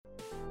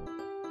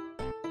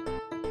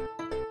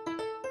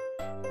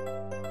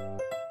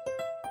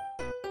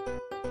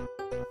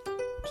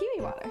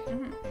Kiwi water.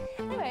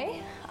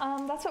 Anyway,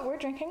 that's what we're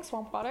drinking,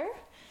 swamp water.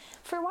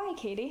 For why,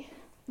 Katie?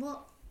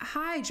 Well,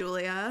 hi,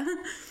 Julia.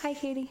 Hi,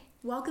 Katie.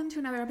 Welcome to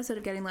another episode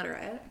of Getting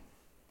Literate.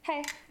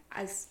 Hey.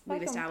 As we've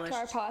Welcome established. to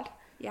our pod.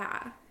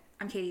 Yeah.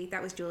 I'm Katie.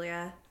 That was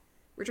Julia.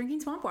 We're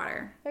drinking swamp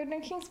water, We're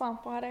drinking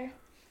swamp water.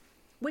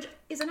 which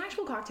is an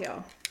actual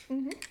cocktail.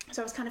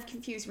 So I was kind of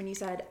confused when you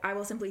said, I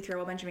will simply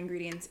throw a bunch of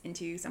ingredients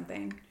into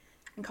something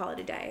and call it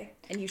a day.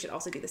 And you should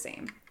also do the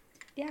same.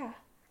 Yeah.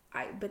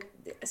 But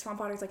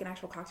swamp water is like an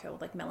actual cocktail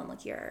with like melon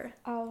liqueur.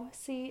 Oh,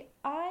 see,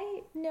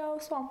 I know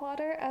swamp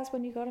water as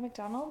when you go to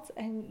McDonald's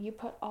and you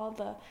put all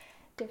the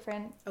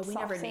different Oh, we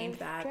never soft named serve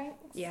that. drinks.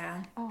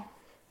 Yeah. Oh.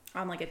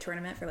 On like a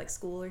tournament for like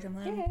school or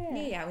something.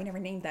 Yeah. We never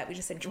named that. We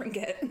just said drink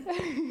it.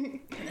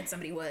 And then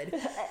somebody would.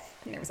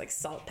 And there was like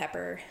salt,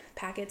 pepper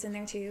packets in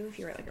there too. If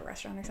you were at like a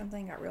restaurant or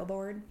something, got real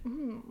bored.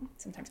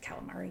 Sometimes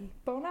calamari.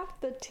 Bon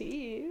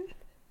appetit.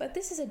 But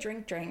this is a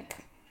drink.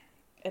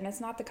 And it's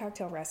not the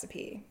cocktail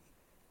recipe.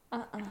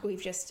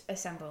 We've just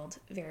assembled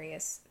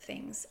various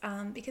things.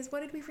 Because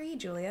what did we read,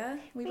 Julia?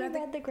 We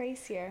read the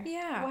Grace Year.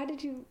 Yeah. What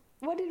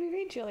did we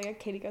read, Julia?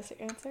 Katie goes to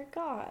answer.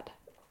 God.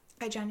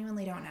 I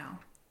genuinely don't know.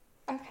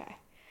 Okay.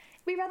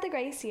 We read the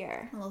Grace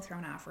Year. I'm a little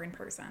thrown off. We're in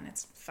person.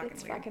 It's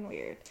It's fucking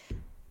weird.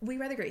 We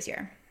read the Grace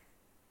Year.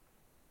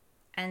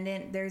 And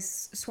then there's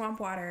swamp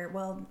water,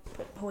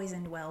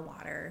 poisoned well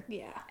water.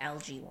 Yeah.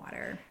 Algae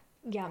water.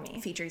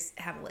 Yummy. Features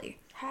heavily.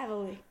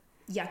 Heavily.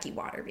 Yucky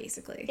water,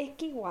 basically.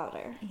 Icky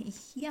water.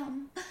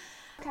 Yum.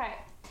 Okay.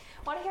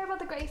 Want to hear about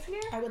the Grace Year?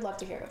 I would love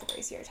to hear about the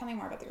Grace Year. Tell me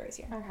more about the Grace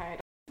Year. Okay.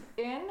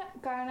 In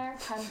Garner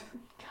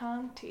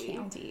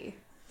County,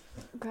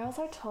 girls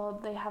are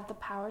told they have the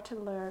power to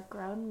lure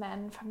grown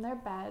men from their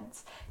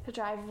beds to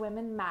drive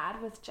women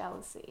mad with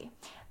jealousy.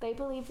 They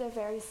believe their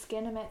very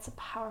skin emits a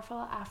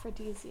powerful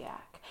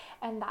aphrodisiac,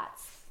 and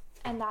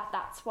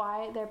that's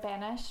why they're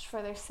banished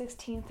for their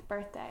 16th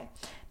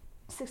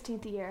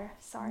year,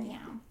 Yeah.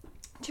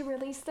 to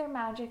release their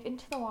magic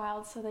into the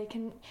wild so they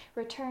can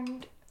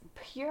return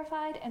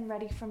purified and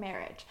ready for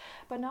marriage.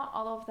 But not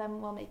all of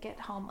them will make it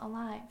home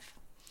alive.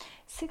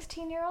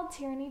 16-year-old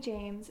Tierney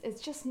James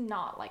is just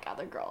not like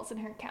other girls in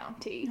her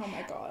county. Oh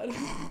my god.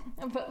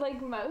 But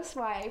like most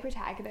YA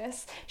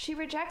protagonists, she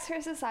rejects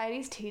her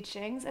society's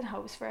teachings and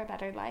hopes for a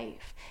better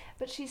life.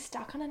 But she's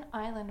stuck on an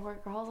island where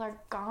girls are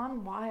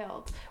gone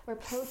wild, where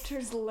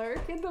poachers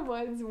lurk in the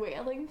woods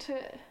waiting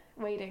to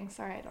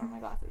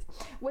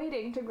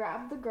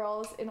grab the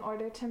girls in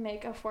order to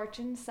make a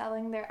fortune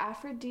selling their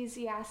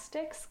aphrodisiac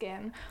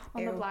skin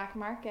on the black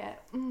market.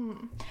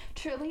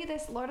 Truly,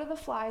 this Lord of the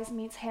Flies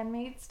meets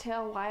Handmaid's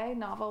Tale YA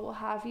novel will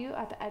have you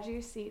at the edge of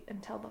your seat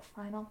until the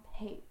final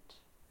page.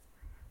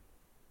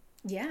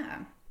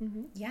 Yeah.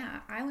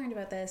 Yeah. I learned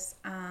about this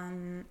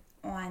on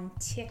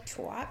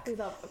TikTok. We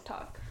love book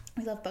talk.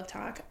 We love book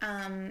talk.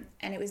 And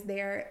it was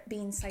there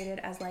being cited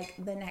as like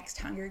the next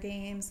Hunger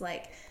Games.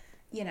 Like,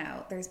 you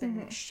know, there's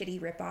been shitty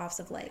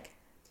ripoffs of like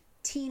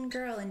teen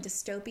girl and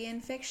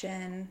dystopian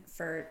fiction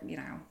for, you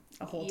know,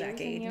 a whole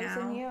decade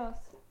now.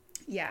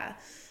 Yeah.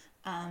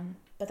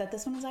 But that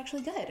this one was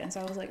actually good. And so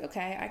I was like,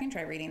 okay, I can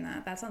try reading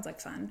that. That sounds like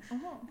fun.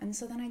 And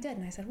so then I did.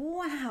 And I said,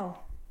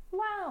 wow.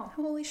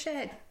 Holy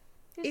shit.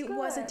 It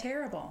wasn't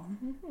terrible.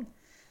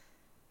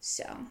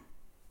 So,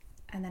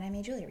 and then I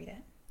made Julia read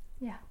it.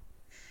 Yeah.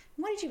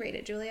 What did you rate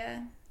it,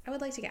 Julia? I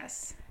would like to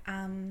guess.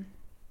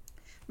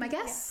 My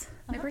guess,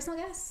 my personal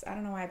guess. I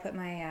don't know why I put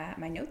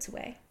my notes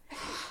away,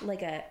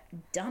 like a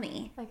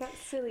dummy. Like that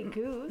silly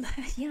goose.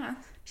 Yeah,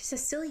 just a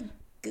silly,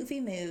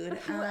 goofy mood.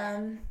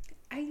 I'm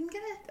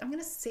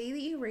gonna say that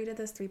you rated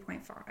this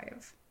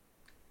 3.5.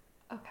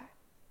 Okay.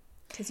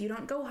 Because you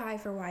don't go high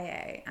for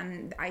YA,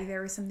 and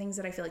there are some things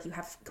that I feel like you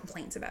have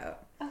complaints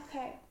about.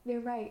 Okay,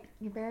 you're right.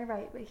 You're very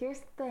right. But here's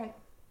the thing.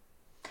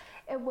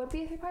 It would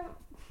be a 3.5.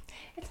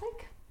 It's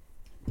like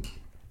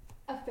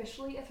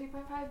officially a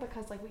 3.5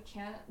 because like we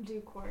can't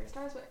do quarter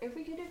stars, but if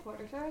we could do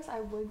quarter stars, I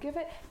would give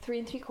it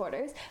 3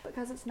 3/4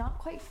 because it's not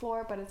quite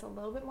 4, but it's a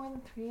little bit more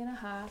than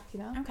 3.5, you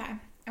know?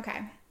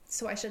 Okay.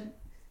 So I should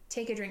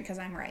take a drink because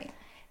I'm right.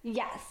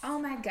 Yes. Oh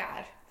my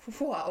god.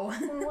 Whoa.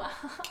 Wow,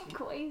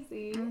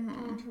 crazy.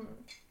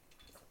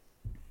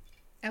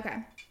 Okay.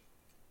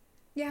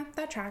 Yeah,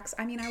 that tracks.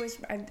 I mean,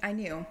 I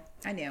knew.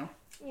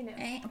 You know.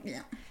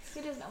 Yeah.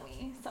 You just know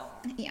me, so.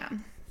 Yeah.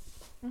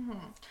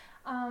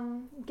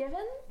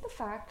 Given the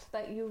fact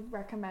that you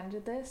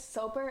recommended this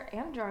sober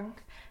and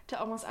drunk to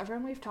almost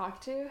everyone we've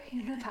talked to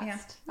in the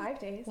past 5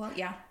 days, Well,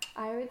 yeah.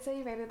 I would say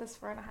you rated this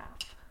 4.5.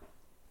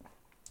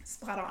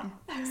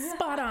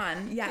 Spot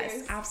on. Yes,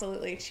 Cheers.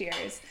 absolutely.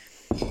 Cheers.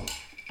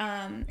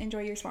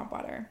 Enjoy your swamp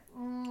water.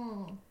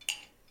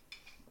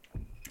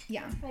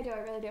 Yeah. I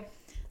really do.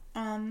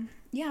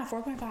 Yeah,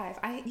 4.5.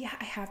 I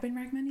have been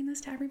recommending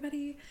this to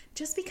everybody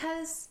just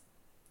because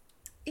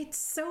it's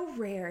so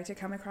rare to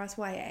come across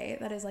YA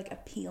that is like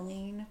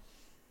appealing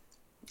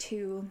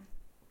to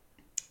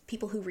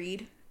people who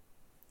read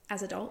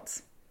as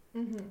adults.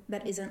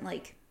 That isn't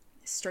like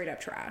straight up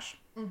trash,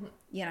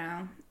 you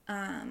know,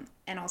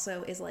 and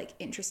also is like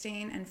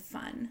interesting and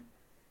fun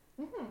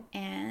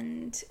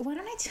And why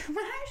don't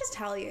I just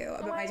tell you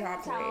about my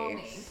top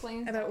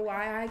three? About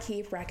why I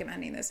keep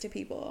recommending this to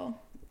people.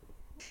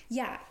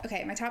 Yeah,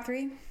 okay, my top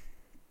three.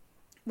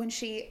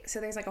 So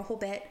there's like a whole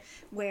bit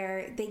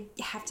where they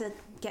have to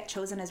get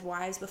chosen as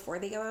wives before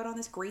they go out on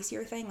this Grace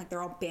year thing. Like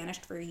they're all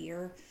banished for a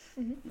year.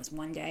 It was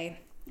one day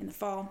in the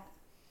fall.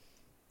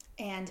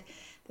 And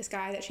this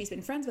guy that she's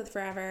been friends with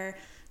forever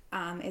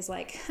is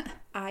like,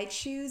 I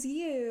choose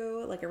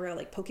you, like a real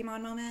like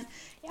Pokemon moment.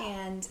 Yeah.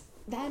 And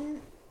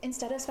then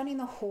instead of spending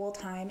the whole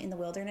time in the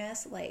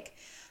wilderness, like,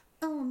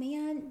 oh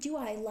man, do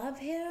I love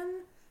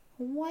him?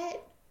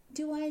 What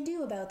do I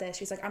do about this?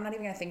 She's like, I'm not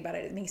even gonna think about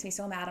it. It makes me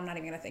so mad. I'm not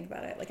even gonna think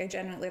about it. Like I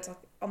genuinely, it's like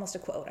almost a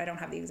quote. I don't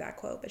have the exact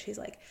quote, but she's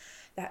like,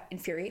 that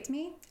infuriates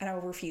me and I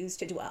will refuse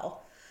to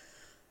dwell.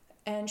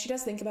 And she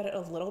does think about it a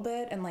little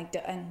bit and like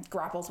and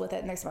grapples with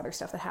it. And there's some other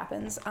stuff that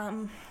happens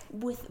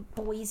with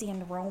boys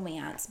and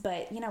romance.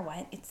 But you know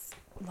what? It's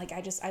like,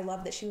 I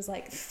love that she was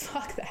like,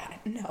 fuck that.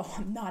 No,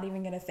 I'm not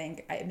even going to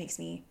think. It makes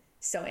me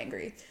so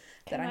angry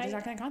that I'm just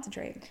not going to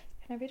concentrate.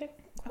 Can I read a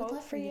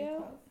quote for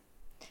you?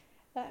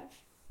 That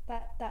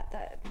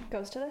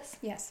goes to this?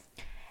 Yes.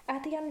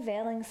 At the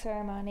unveiling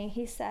ceremony,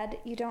 he said,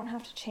 "You don't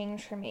have to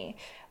change for me."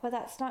 Well,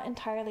 that's not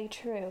entirely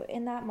true.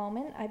 In that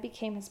moment, I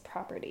became his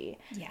property.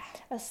 Yeah.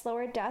 A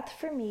slower death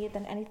for me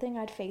than anything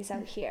I'd face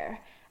out here.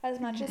 As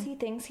much as he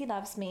thinks he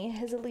loves me,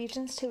 his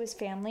allegiance to his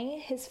family,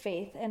 his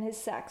faith, and his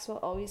sex will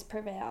always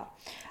prevail.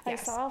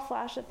 Yes. I saw a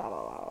flash of blah,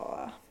 blah, blah,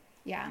 blah.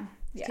 Yeah.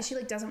 Because she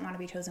like doesn't want to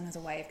be chosen as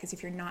a wife, because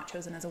if you're not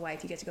chosen as a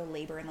wife, you get to go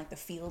labor in like the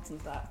fields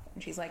and stuff.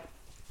 And she's like,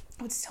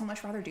 I would so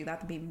much rather do that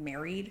than be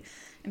married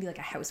and be like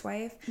a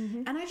housewife.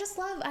 And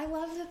I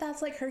love that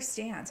that's like her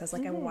stance as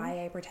like a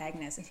YA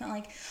protagonist. It's not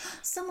like,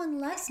 someone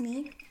loves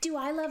me, do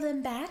I love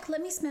them back?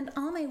 Let me spend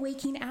all my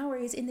waking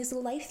hours in this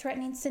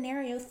life-threatening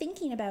scenario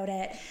thinking about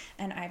it.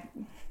 And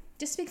I'm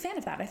just a big fan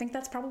of that. I think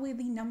that's probably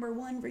the number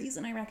one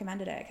reason I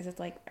recommended it, because it's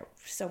like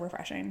so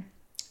refreshing.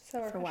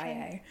 For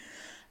YA.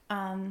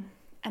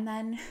 And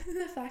then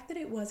the fact that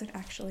it wasn't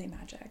actually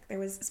magic. There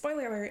was,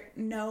 spoiler alert,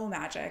 no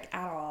magic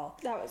at all.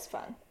 That was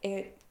fun.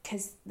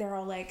 Because they're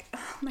all like,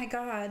 oh my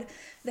god,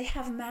 they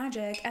have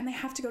magic and they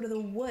have to go to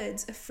the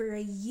woods for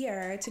a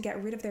year to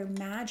get rid of their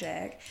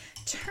magic.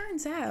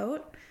 Turns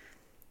out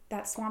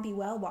that swampy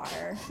well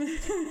water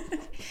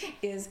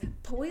is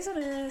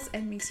poisonous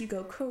and makes you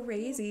go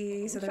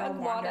crazy. So they're all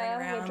wandering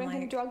around. We're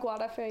drinking like, drug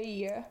water for a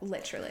year.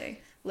 Literally.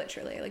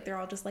 Like they're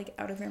all just like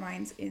out of their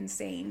minds,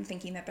 insane,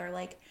 thinking that they're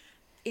like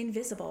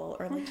invisible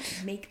or like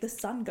make the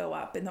sun go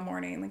up in the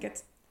morning. Like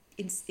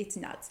it's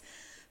nuts.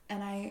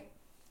 And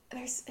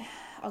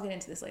I'll get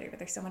into this later, but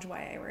there's so much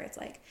YA where it's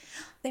like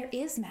there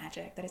is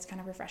magic that it's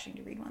kind of refreshing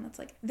to read one that's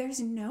like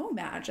there's no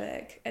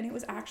magic, and it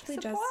was actually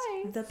just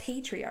the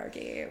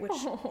patriarchy, which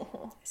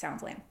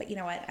sounds lame, but you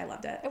know what, I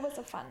loved it. It was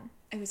fun.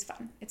 It's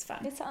fun. It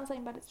sounds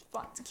lame, but it's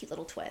fun. It's a cute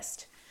little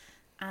twist.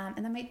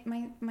 And then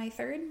my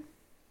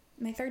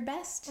third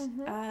best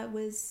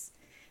was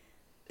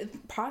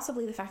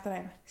possibly the fact that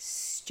I'm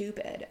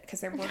stupid,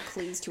 because there were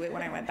clues to it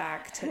when I went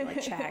back to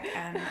like check,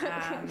 and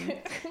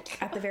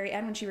at the very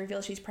end when she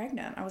reveals she's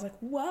pregnant, I was like,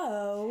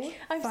 whoa,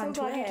 I'm fun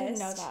so glad twist. you didn't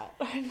know that.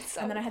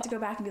 And then I had to go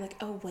back and be like,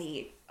 oh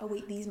wait,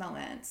 these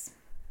moments.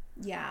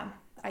 Yeah,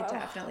 I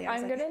definitely.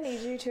 I'm gonna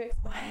need you to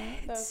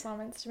explain those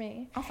moments to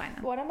me. I'll find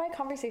them. One of my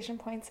conversation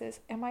points is,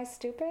 am I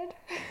stupid?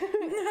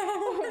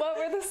 No. What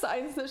were the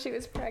signs that she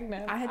was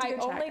pregnant? I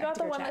only got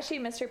the one that she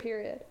missed her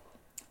period.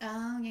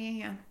 Oh,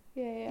 yeah.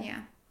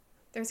 Yeah.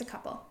 There was a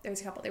couple.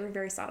 They were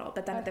very subtle.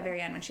 But then at the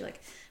very end, when she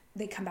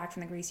they come back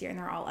from the Grease year and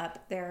they're all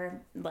up, they're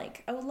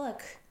like, oh,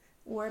 look,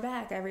 we're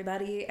back,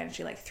 everybody. And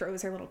she like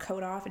throws her little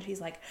coat off and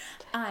she's like,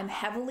 I'm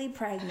heavily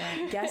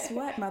pregnant. Guess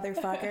what,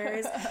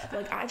 motherfuckers?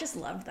 Like, I just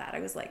loved that. I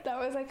was like, that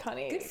was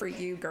iconic. Good for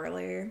you,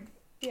 girly.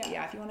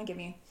 Yeah. If you want to give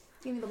me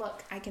the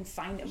book, I can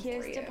find it for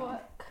you. Here's the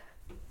book.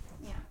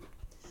 Yeah.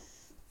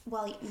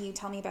 Well, you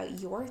tell me about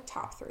your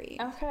top three.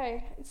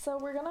 Okay. So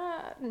we're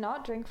gonna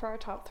not drink for our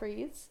top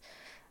threes.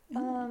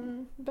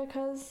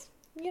 Because,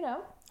 you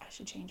know, I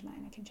should change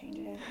mine. I can change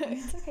it.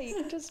 It's okay. You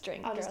can just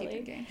drink. I'll just keep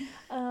drinking.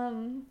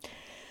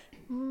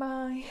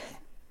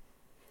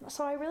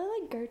 So I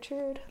really like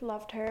Gertrude.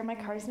 Loved her. My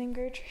car's named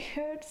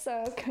Gertrude.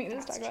 So can we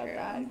just talk about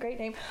that? Great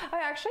name.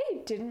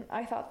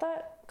 I thought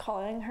that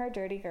calling her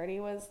Dirty Gertie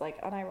was like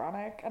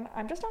unironic, and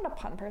I'm just not a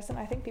pun person.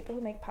 I think people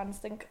who make puns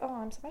think, oh,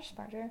 I'm so much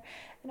smarter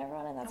than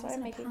everyone, and that's why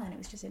I'm making. Pun. It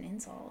was just an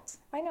insult.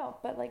 I know,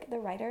 but like the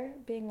writer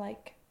being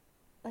like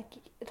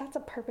that's a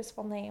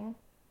purposeful name,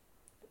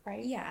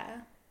 right?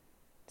 Yeah.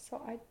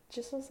 So I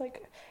just was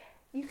like,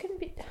 you can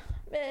be.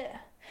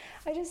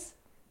 I just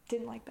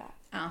didn't like that.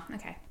 Oh,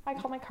 okay. I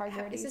call my car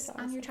Gertie. Is this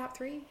on your top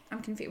three?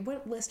 I'm confused.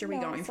 What list are we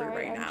going through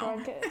right now?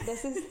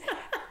 This is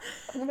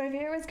my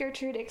favorite was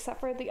Gertrude, except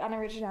for the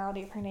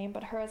unoriginality of her name,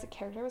 but her as a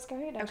character was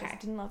great. I just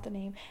didn't love the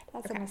name.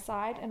 That's an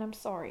aside, and I'm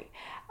sorry.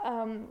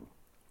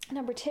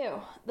 Number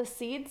 2, the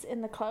seeds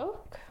in the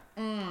cloak.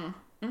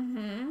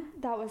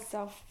 That was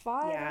so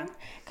fun. Yeah.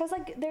 Because,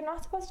 like, they're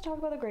not supposed to talk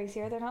about the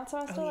Gracier. They're not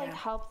supposed to, like,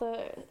 help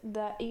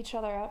the each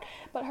other out.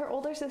 But her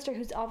older sister,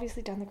 who's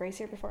obviously done the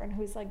Gracier before and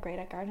who's, like, great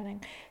at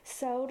gardening,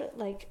 sewed,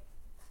 like,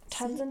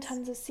 tons and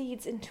tons of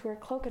seeds into her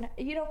cloak. And,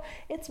 you know,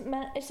 it's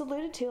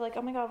alluded to, like,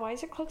 oh my god, why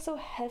is your cloak so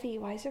heavy?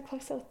 Why is your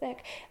cloak so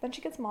thick? Then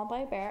she gets mauled by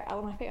a bear,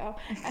 LMFAO.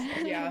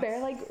 And the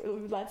bear, like,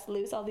 lets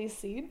loose all these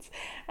seeds.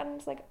 And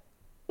it's like,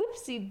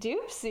 oopsie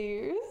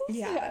doopsies.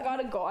 Yeah. I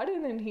got a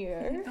garden in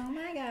here. Oh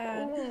my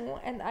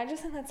god. And I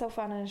just think that's so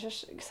fun, and it's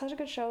just such a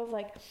good show of,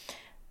 like,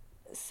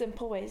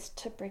 simple ways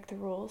to break the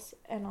rules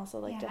and also,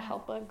 like, to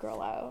help a girl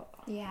out.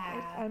 Yeah.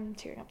 Like, I'm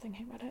tearing up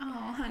thinking about it.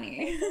 Oh,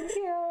 honey. Thank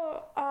you.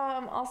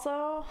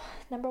 Also,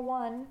 number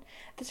 1,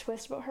 the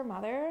twist about her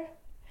mother.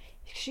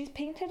 She's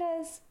painted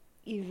as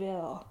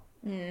evil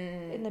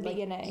in the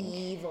beginning.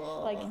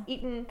 Evil. Like,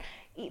 eating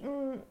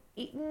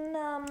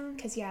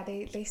because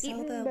they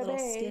sell the little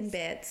skin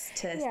bits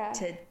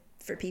to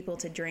for people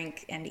to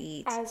drink and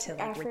eat to,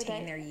 like,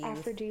 retain their youth.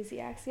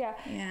 Aphrodisiacs, yeah.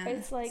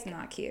 It's like, it's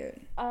not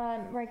cute.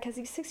 Right, because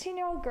these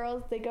 16-year-old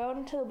girls, they go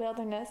into the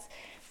wilderness,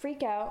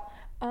 freak out.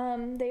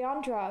 They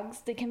on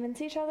drugs. They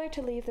convince each other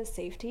to leave the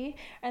safety,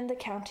 and the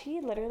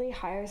county literally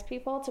hires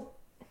people to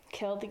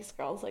kill these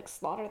girls, like,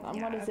 slaughter them.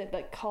 What is it,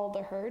 like, call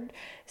the herd?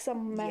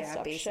 Some messed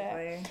up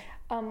shit.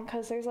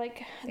 Because there's,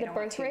 like, the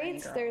birth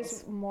rates,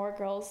 there's more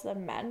girls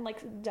than men,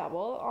 like, double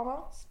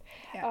almost.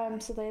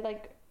 So they,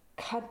 like,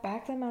 cut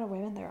back the amount of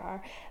women there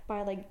are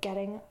by, like,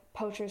 getting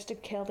poachers to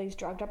kill these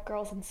drugged up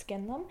girls and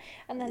skin them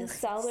and then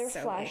sell their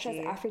flesh as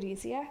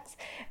aphrodisiacs.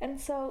 And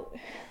so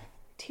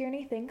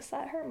Tierney thinks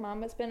that her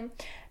mom has been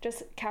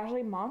just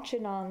casually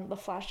munching on the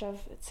flesh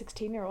of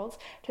 16-year-olds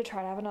to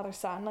try to have another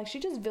son. Like, she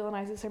just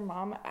villainizes her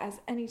mom as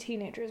any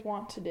teenagers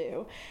want to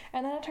do.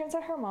 And then it turns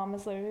out her mom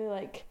is literally,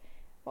 like,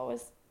 what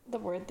was the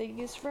word they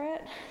used for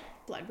it?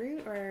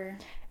 Bloodroot, or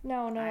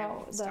no.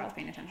 I stopped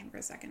paying attention for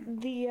a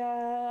second. The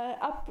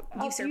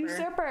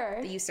usurper.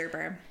 The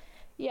usurper.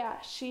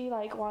 Yeah, she,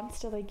 like, wants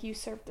to, like,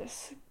 usurp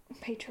this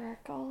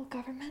patriarchal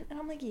government, and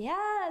I'm like,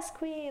 yes,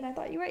 queen. I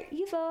thought you were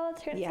evil.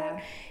 Turns out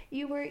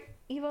you were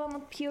evil in the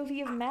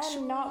POV of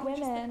men, not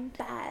women.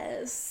 The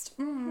best.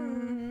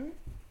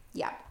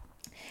 Yeah,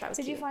 that was.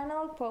 Did you find a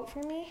little quote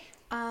for me?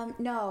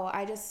 No,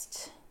 I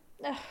just.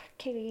 Ugh,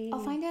 Katie. I'll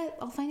find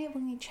it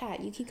when we chat.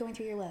 You keep going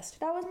through your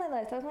list. That was my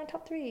list. That was my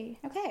top 3.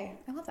 Okay,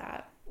 I love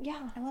that.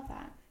 Yeah, I love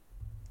that.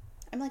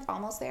 I'm, like,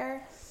 almost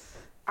there.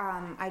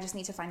 I just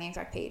need to find the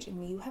exact page,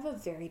 and you have a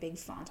very big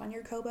font on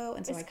your Kobo,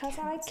 and so it's because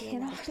I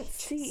cannot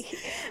see.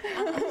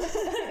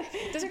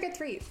 Those are good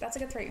 3. That's a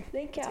good 3.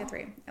 Thank you. That's a good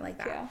 3. I like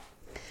that.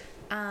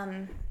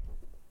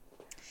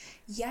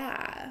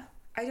 Yeah.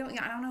 I don't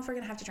know if we're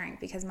gonna have to drink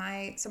because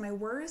my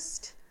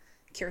worst,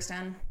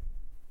 Kirsten.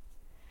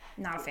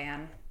 Not a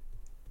fan.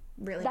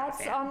 Really. That's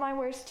not a fan. on my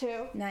worst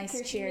too. Nice.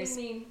 Kirsten, cheers.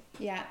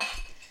 Yeah.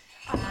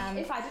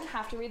 If I didn't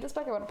have to read this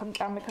book, I would have put it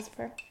down because of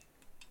her.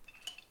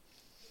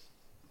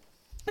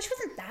 But she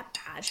wasn't that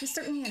bad. She was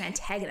certainly an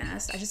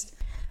antagonist.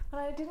 But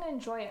I didn't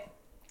enjoy it.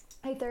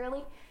 I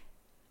thoroughly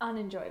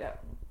unenjoyed it.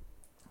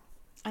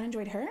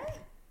 Unenjoyed her?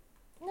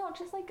 No,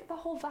 just, like, the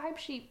whole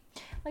vibe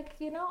like,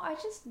 you know, I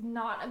just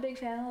not a big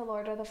fan of the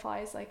Lord of the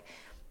Flies. Like,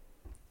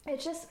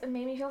 it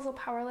made me feel so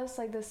powerless.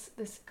 Like, this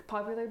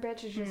popular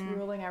bitch is just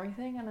ruling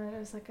everything, and I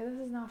was like, this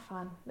is not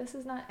fun. This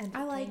is not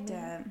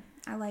entertaining.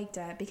 I liked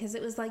it because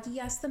it was like,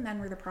 yes, the men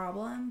were the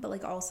problem, but,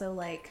 like, also,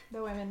 like,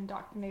 the women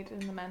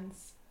indoctrinated in the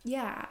men's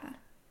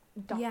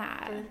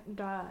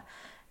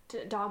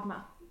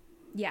dogma.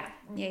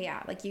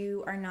 Yeah. Like,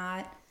 you are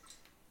not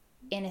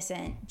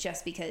innocent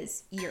just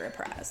because you're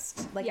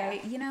oppressed. Like,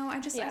 I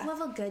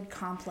love a good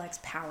complex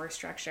power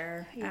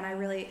structure, and I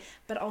really,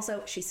 but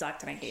also she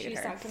sucked and I hated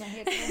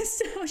her.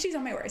 So she's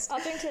on my worst.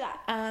 I'll drink to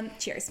that.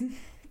 Cheers.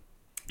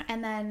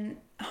 And then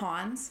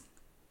Hans,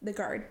 the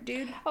guard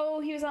dude. Oh,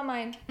 he was on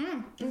mine.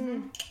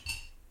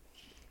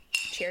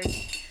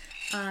 Cheers.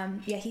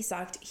 Yeah, he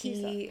sucked.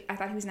 I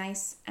thought he was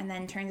nice, and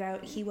then turns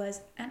out he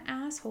was an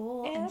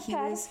asshole, and he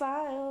was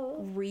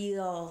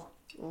real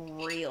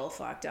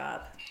fucked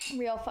up.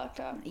 Real fucked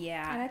up.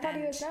 Yeah. And I thought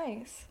he was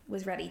nice.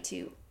 Was ready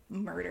to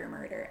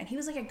murder. And he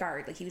was like a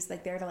guard. Like, he was,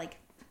 like, there to, like,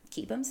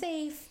 keep him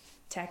safe.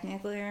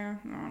 Technically. No,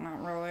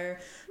 not really.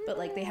 But,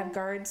 like, they have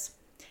guards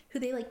who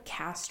they, like,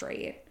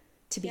 castrate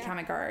to become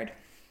a guard.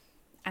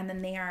 And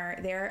then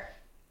they're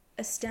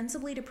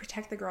ostensibly to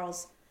protect the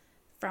girls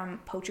from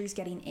poachers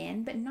getting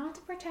in, but not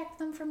to protect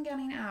them from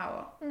getting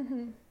out.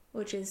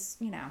 Which is,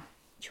 you know,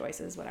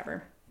 choices,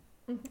 whatever.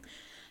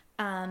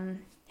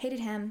 Hated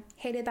him.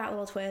 Hated that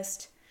little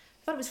twist.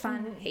 Thought it was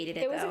fun. Hated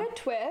it, It was a good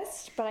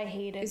twist, but I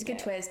hated it. It was a good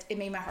twist. It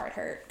made my heart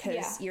hurt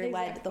because you're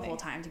led the whole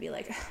time to be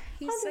like,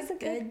 he's a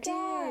good dude.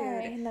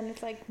 And then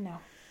it's like, no.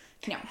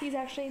 He's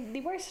actually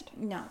the worst.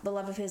 No. The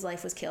love of his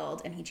life was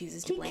killed, and he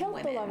chooses to blame women.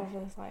 He killed the love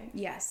of his life.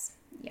 Yes.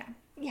 Yeah.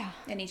 Yeah.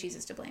 And he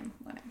chooses to blame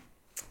women.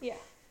 Yeah.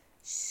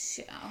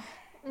 So,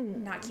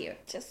 not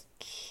cute. Just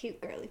cute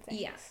girly things.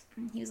 Yeah.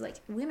 He was like,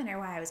 women are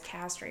why I was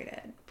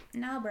castrated.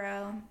 No,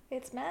 bro.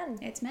 It's men.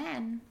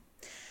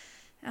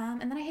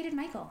 And then I hated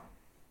Michael.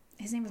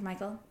 His name was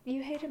Michael.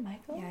 You hated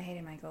Michael? Yeah, I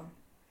hated Michael.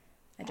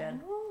 I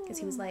did. Because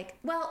he was like,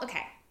 well,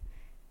 okay.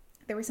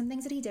 There were some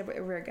things that he did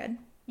that were good.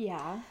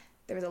 Yeah.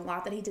 There was a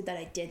lot that he did that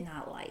I did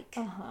not like.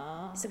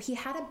 Uh-huh. So he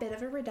had a bit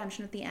of a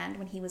redemption at the end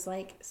when he was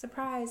like,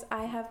 surprise,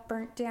 I have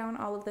burnt down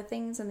all of the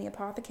things in the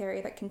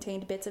apothecary that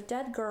contained bits of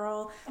dead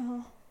girl.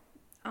 Uh-huh.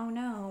 Oh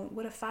no,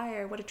 what a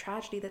fire, what a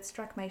tragedy that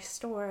struck my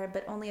store,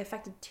 but only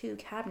affected 2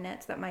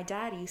 cabinets that my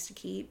dad used to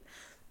keep.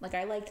 Like,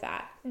 I liked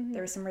that. Mm-hmm.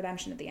 There was some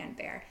redemption at the end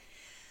there.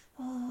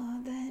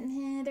 Oh,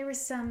 then there was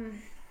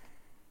some...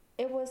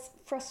 It was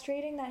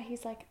frustrating that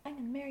he's like, I'm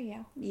gonna marry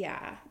you.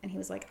 Yeah, and he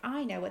was like,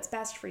 I know what's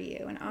best for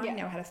you, and I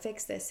know how to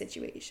fix this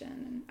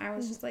situation. And I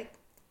was just like,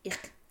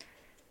 yuck.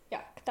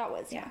 Yeah, that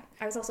was. Yeah.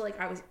 I was also like,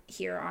 I was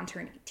here on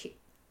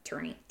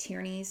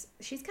Tierney's.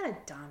 She's got a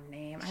dumb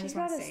name. She's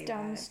got a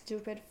dumb,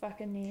 stupid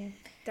fucking name.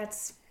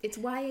 It's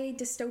YA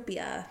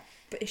dystopia,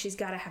 but she's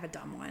got to have a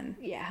dumb one.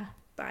 Yeah.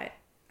 But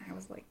I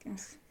was like... Ugh.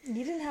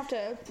 You didn't have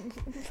to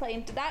play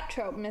into that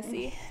trope,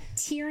 Missy.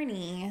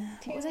 Tierney.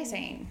 What was I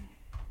saying?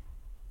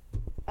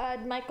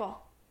 Michael.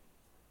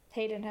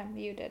 Hated him.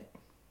 You did.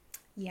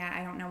 Yeah,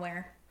 I don't know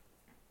where.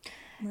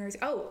 Where is...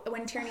 Oh,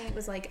 when Tierney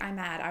was like, I'm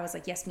mad, I was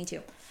like, yes, me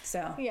too.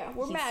 So yeah,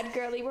 we're mad,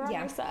 girly. We're on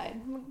your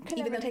side.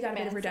 Even though he got a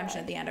bit of redemption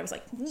at the end, I was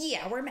like,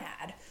 yeah, we're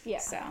mad. Yeah.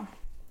 So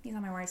he's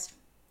on my worst.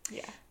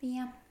 Yeah. But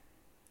yeah.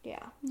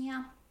 Yeah.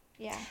 Yeah.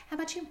 Yeah. How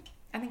about you?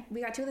 I think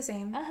we got 2 of the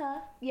same. Uh-huh.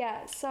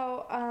 Yeah.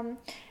 So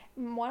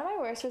one of my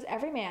worst was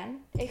every man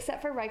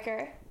except for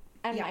Riker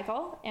and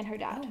Michael and her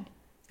dad.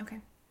 Oh. Okay.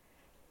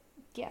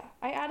 Yeah,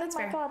 I added That's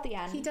Michael fair. at the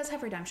end. He does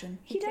have redemption.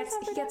 He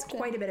gets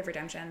quite a bit of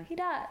redemption. He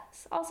does.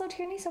 Also,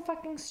 Tierney's so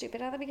fucking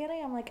stupid at the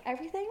beginning. I'm like,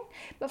 everything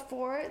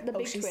before the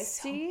big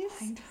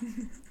twisties.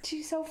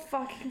 She's so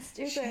fucking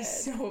stupid.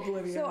 She's so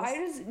oblivious. So I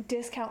just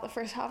discount the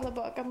first half of the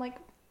book. I'm like,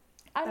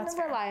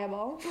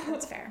 unreliable.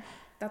 That's fair.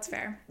 That's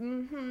fair.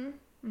 Mm-hmm.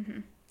 Mm-hmm.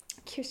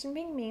 Kirsten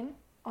being mean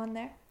on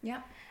there.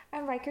 Yeah.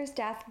 And Riker's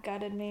death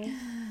gutted me.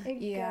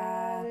 It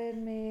gutted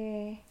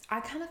me.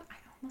 I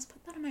almost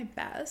put that on my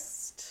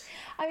best.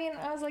 I mean,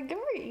 I was like, good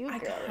for you,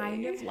 girl. I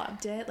kind of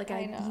loved it. Like,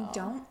 I know. You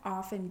don't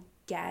often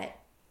get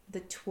the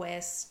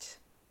twist.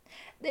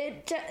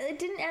 It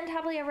didn't end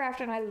happily ever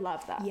after, and I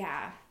love that.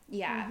 Yeah.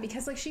 Yeah. Mm-hmm.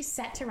 Because, like, she's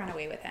set to run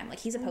away with him. Like,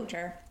 he's a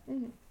poacher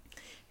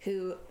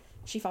who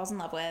she falls in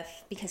love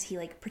with because he,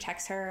 like,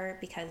 protects her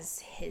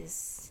because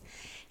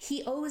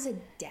he owes a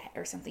debt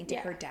or something to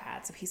her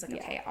dad. So he's like,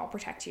 okay, I'll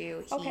protect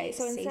you. He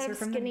so instead of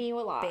skinning you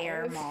alive.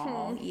 Bear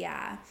mall.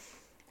 Yeah.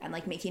 And,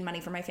 like, making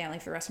money for my family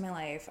for the rest of my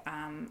life,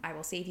 I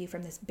will save you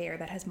from this bear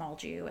that has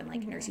mauled you and,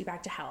 like, nurse you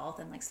back to health.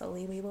 And, like,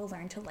 slowly we will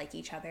learn to like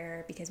each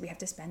other because we have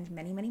to spend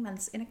many, many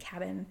months in a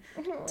cabin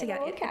to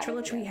get a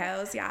Trilla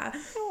treehouse. Yeah.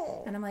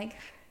 Oh. And I'm like,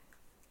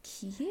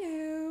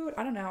 cute.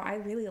 I don't know. I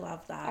really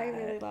love that. I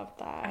really love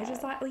that. I just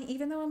thought, like,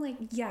 even though I'm like,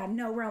 yeah,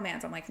 no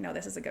romance, I'm like, no,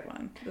 this is a good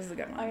one. This is a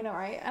good one. I know,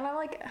 right? And I'm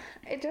like,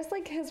 it just,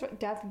 like, his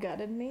death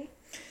gutted me.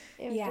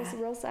 It was just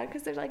real sad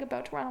because they're, like,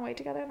 about to run away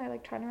together and they're,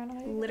 like, trying to run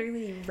away together.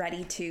 Literally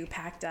ready to,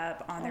 packed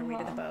up on their way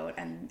to the boat,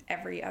 and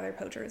every other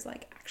poacher is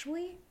like,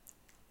 actually,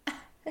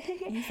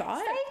 you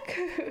thought?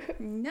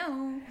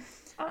 No.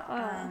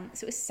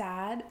 So it was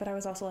sad, but I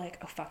was also like,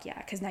 oh, fuck yeah,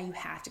 because now you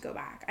have to go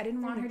back. I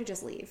didn't want her to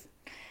just leave.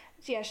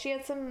 Yeah, she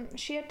had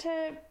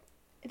to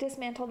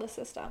dismantle the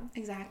system.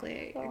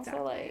 Exactly. So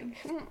also, like,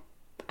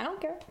 I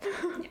don't care.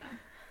 Yeah.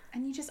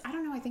 And I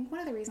don't know, I think one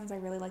of the reasons I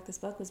really liked this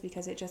book was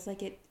because it just,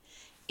 like,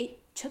 it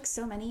took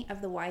so many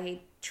of the YA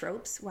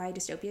tropes, YA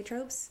dystopia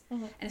tropes,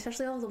 and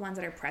especially all the ones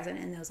that are present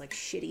in those, like,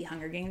 shitty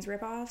Hunger Games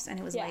ripoffs, and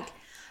it was like,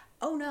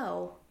 oh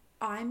no,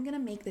 I'm gonna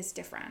make this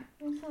different.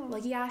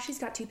 Like, yeah, she's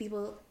got 2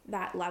 people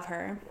that love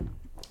her.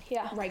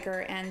 Yeah.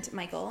 Riker and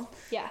Michael.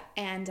 Yeah.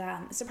 And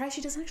surprised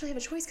she doesn't actually have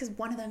a choice because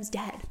one of them's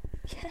dead.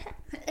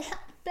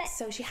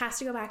 So she has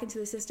to go back into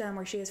the system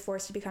where she is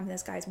forced to become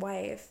this guy's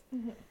wife.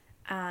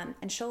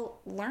 And she'll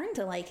learn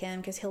to like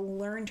him because he'll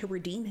learn to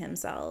redeem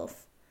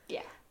himself.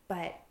 Yeah.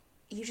 But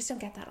you just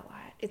don't get that a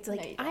lot. It's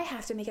like, I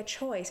have to make a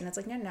choice. And it's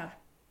like, no.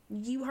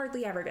 You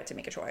hardly ever get to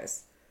make a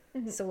choice.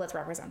 So let's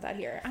represent that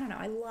here. I don't know.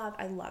 I love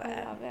it. I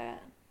love it.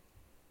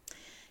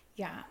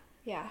 Yeah.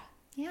 Yeah.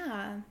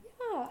 Yeah.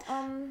 Yeah.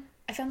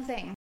 I found the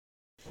thing.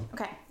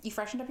 Okay. You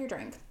freshened up your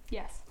drink.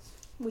 Yes.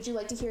 Would you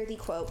like to hear the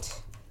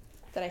quote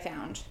that I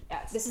found?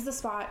 Yes. This is the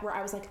spot where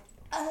I was like,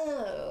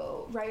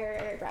 oh,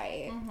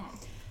 right.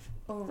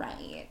 Oh,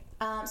 right.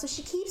 So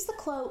she keeps the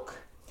cloak.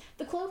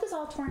 The cloak is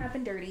all torn up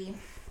and dirty.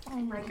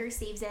 And Riker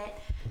saves it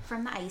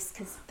from the ice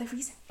because the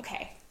reason...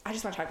 Okay, I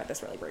just want to talk about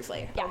this really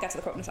briefly. Yeah. I'll get to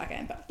the quote in a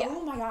second. But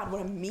oh my God,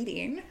 what a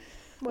meeting.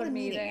 What a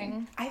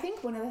meeting. I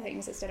think one of the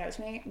things that stood out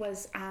to me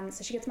was,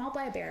 so she gets mauled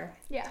by a bear.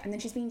 Yeah. And then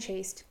she's being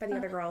chased by the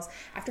other girls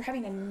after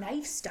having a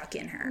knife stuck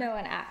in her. No,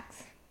 an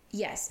axe.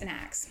 Yes, an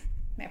axe.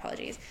 My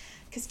apologies.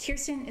 Because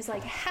Kirsten is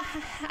like, ha ha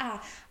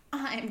ha,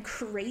 I'm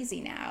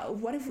crazy now.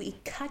 What if we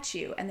cut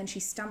you? And then she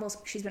stumbles.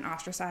 She's been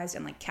ostracized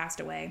and, like, cast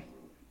away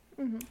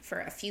for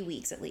a few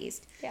weeks at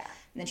least. Yeah.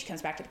 And then she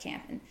comes back to the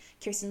camp and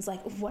Kirsten's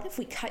like, what if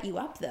we cut you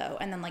up though?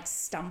 And then, like,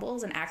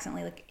 stumbles and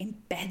accidentally, like,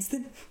 embeds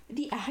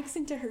the axe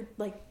into her,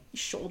 like,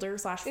 shoulder /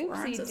 forearm.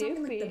 So it's not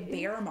even like the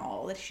bare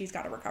maul that she's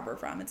got to recover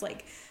from. It's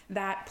like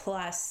that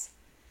plus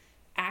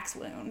axe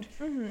wound.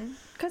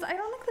 Because I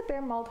don't think the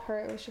bear mauled her.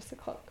 It was just a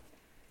cloak.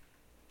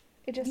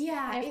 It just it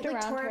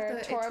like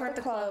tore up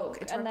the cloak.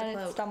 And then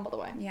it stumbled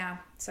away. Yeah.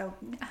 So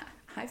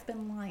I've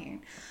been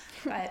lying.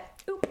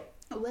 But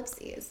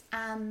whoopsies.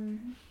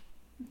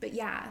 But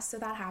yeah, so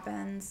that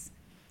happens.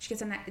 She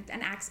gets an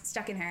axe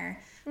stuck in her,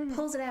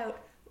 pulls it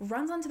out,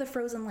 runs onto the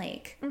frozen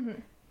lake,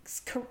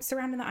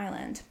 surrounding the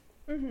island.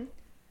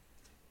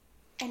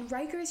 And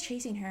Riker is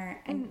chasing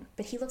her,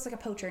 but he looks like a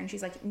poacher, and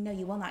she's like, no,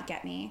 you will not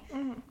get me.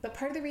 But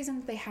part of the reason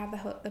that they have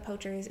the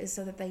poachers is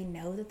so that they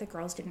know that the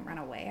girls didn't run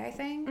away, I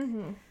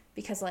think.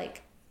 Because,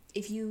 like,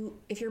 if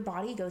your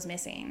body goes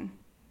missing,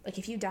 like,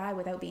 if you die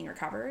without being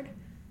recovered,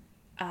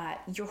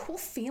 your whole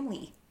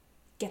family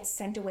gets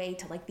sent away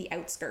to, like, the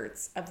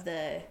outskirts of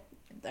the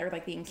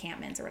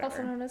encampments or whatever.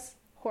 Also known as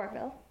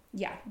Horville.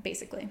 Yeah,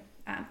 basically.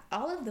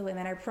 All of the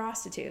women are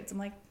prostitutes. I'm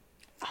like,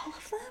 all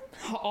of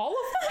them? All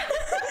of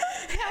them?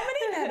 How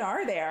many men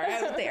are there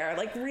out there?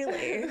 Like,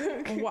 really?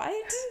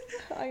 What?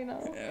 I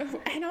know.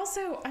 And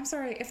also, I'm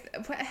sorry,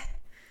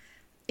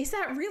 is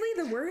that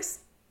really the worst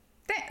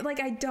thing? Like,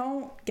 I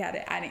don't get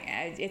it.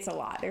 It's a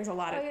lot. There's a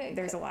lot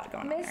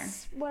going on there.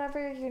 Miss,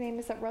 whatever your name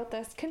is that wrote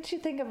this, couldn't you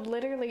think of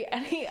literally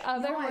any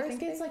other I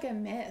think it's like a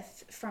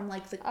myth from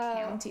like the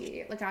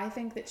county. Like, I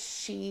think that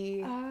she,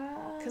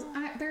 because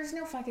there's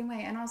no fucking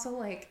way. And also,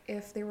 like,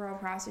 if they were all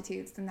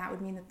prostitutes, then that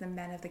would mean that the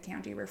men of the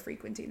county were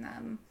frequenting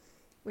them,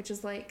 which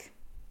is like,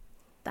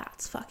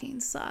 that's fucking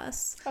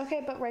sus.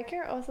 Okay, but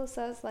Riker also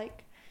says,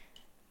 like,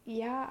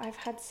 yeah, I've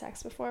had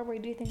sex before. Where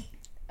do you think?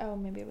 Oh,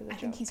 maybe it was a joke. I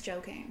think he's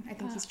joking.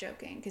 He's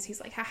joking because he's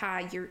like,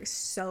 haha, you're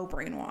so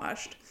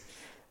brainwashed.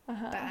 But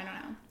I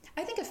don't know.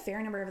 I think a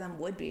fair number of them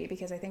would be,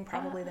 because I think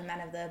probably the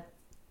men of the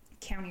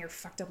county are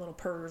fucked up little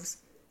pervs,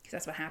 because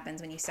that's what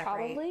happens when you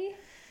separate. Probably.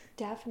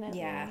 Definitely.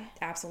 Yeah,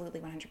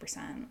 absolutely,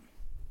 100%.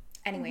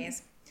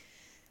 Anyways,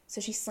 so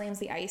she slams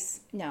the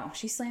axe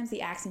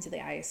into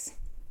the ice.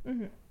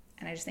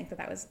 And I just think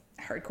that was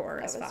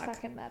hardcore as fuck. That was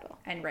fucking metal.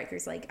 And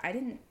Riker's like, I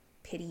didn't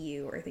pity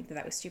you or think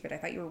that was stupid. I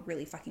thought you were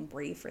really fucking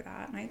brave for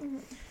that.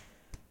 And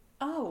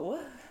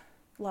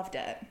loved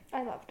it.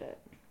 I loved it.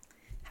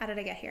 How did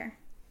I get here?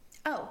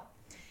 Oh,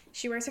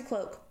 she wears her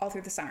cloak all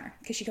through the summer,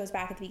 because she goes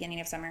back at the beginning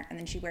of summer, and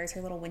then she wears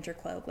her little winter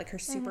cloak, like her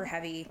super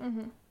heavy,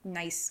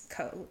 nice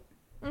coat,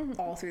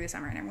 all through the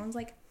summer. And everyone's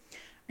like,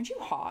 aren't you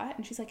hot?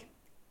 And she's like,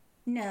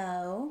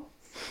 no.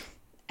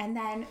 And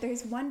then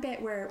there's one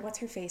bit where, what's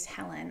her face?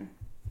 Helen.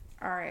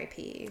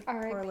 R.I.P.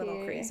 Poor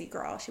little crazy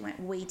girl. She went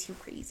way too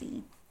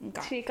crazy.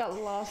 She got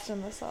lost in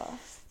the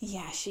sauce.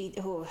 Yeah,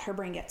 her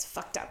brain gets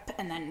fucked up,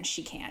 and then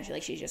she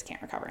just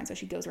can't recover, and so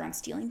she goes around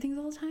stealing things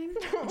all the time.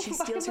 And she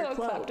steals her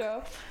cloak.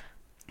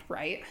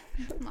 Right?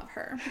 Love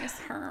her. Miss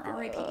her.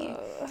 R.I.P.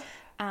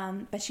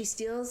 But she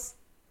steals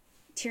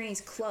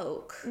Tyrion's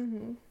cloak,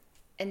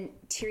 and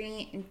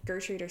Tyrion and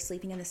Gertrude are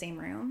sleeping in the same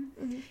room.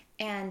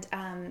 And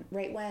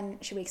right when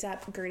she wakes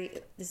up, Gertie,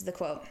 this is the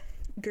quote,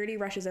 Gertie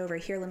rushes over.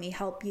 Here, let me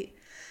help you.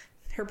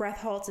 Her breath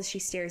halts as she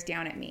stares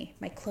down at me.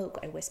 My cloak,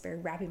 I whisper,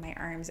 wrapping my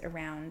arms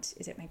around,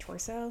 is it my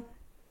torso?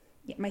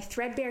 Yeah, my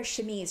threadbare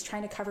chemise,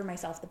 trying to cover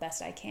myself the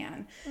best I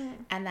can.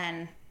 And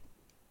then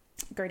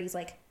Gertie's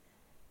like,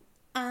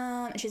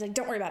 and she's like,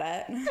 don't worry about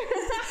it.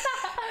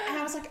 And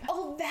I was like,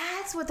 oh,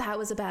 that's what that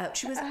was about.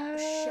 She was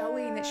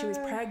showing that she was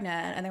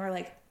pregnant, and they were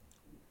like,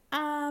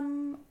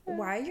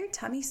 why are your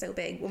tummy so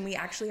big when we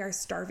actually are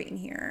starving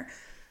here?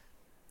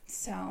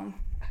 So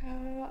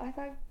I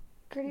thought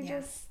Gertie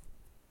just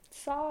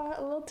saw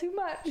a little too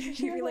much.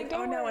 You were like,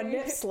 oh no, a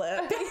nip slip.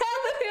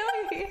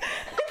 Really?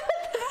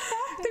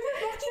 They were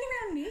walking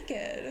around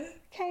naked.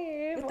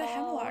 Okay, with the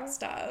hemlock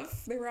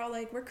stuff. They were all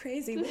like, we're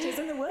crazy witches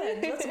in the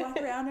woods. Let's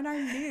walk around in our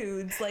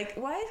nudes. Like,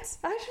 what?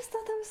 I just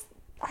thought that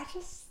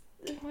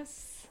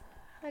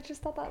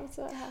was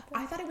what happened.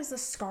 I thought it was the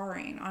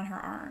scarring on her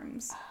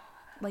arms.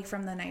 Like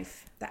from the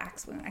knife, the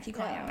axe wound. I keep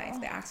calling it a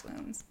knife, the axe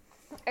wounds.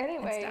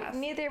 Anyway,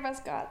 neither of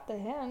us got the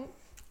hint.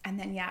 And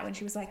then, when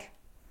she was like,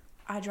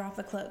 I dropped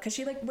the cloak. Because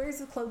she, like, wears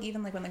the cloak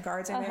even, like, when the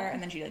guards are there.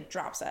 And then she, like,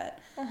 drops it.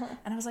 And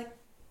I was like,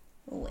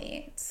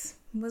 wait.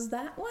 Was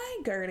that why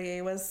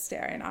Gertie was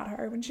staring at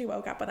her when she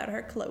woke up without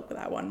her cloak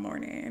that one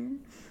morning?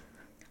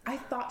 I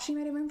thought she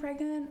might have been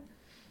pregnant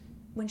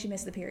when she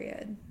missed the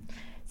period.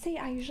 See,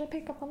 I usually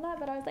pick up on that,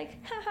 but I was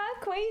like, haha,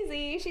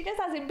 crazy. She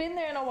just hasn't been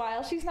there in a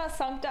while. She's not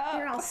sunked up.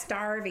 You're all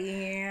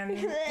starving.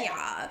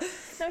 Yeah.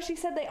 No, she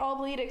said they all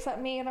bleed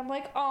except me, and I'm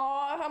like,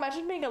 aw,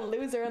 imagine being a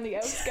loser on the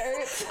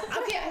outskirts.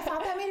 Okay, I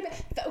thought that made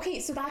it. Okay,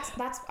 so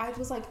that's. I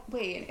was like,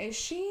 wait, is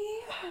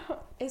she?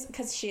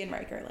 Because she and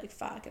Riker like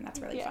fuck, and that's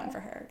really fun for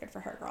her. Good for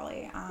her,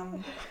 girly.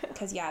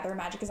 Because their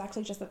magic is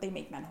actually just that they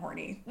make men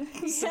horny.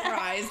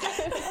 Surprise.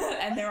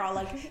 And they're all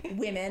like,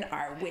 women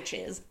are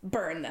witches,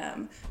 burn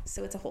them.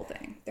 So it's a whole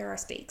thing. There are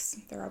stakes.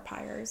 There are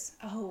pyres.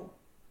 Oh.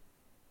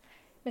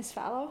 Miss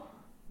Fallow?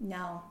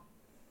 No.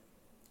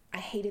 I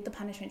hated the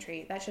punishment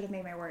tree. That should have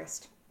made my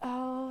worst.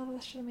 Oh,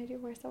 that should have made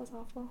it worse. That was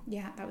awful.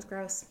 Yeah, that was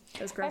gross.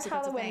 It was gross. And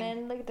how the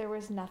women, like, there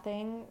was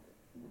nothing.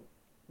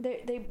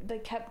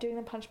 They kept doing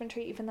the punishment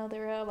tree even though they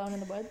were alone in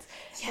the woods.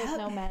 Yep. With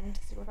no men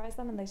to supervise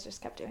them, and they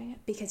just kept doing it.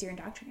 Because you're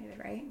indoctrinated,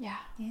 right? Yeah.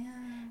 Yeah.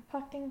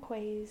 Fucking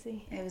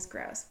crazy. It was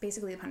gross.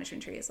 Basically, the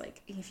punishment tree is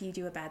like, if you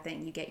do a bad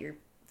thing, you get your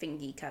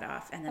fingy cut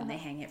off, and then they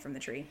hang it from the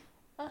tree.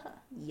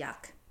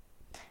 Yuck.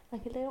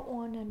 Like a little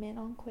ornament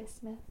on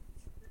Christmas.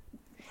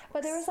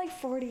 But there was like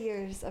 40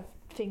 years of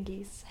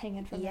fingies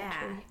hanging from that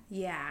tree.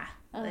 Yeah.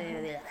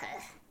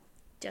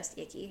 Just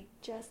icky.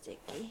 Just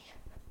icky.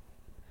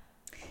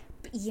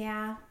 But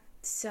yeah.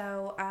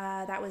 So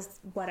that was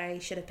what I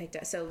should have picked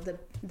up. So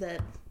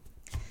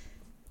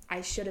I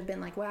should have been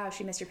like, wow,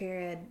 she missed her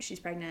period, she's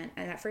pregnant.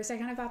 And at first I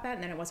kind of thought that,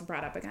 and then it wasn't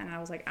brought up again. And I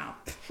was like, oh,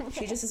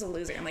 she just is a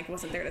loser, and like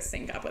wasn't there to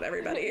sync up with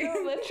everybody.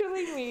 No,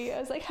 literally me.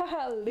 I was like,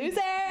 haha, loser.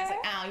 I was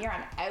like, oh, you're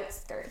on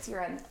outskirts.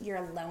 You're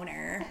a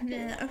loner.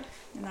 And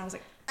I was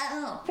like,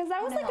 oh. Because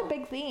that was like a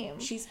big theme.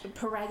 She's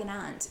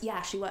pregnant.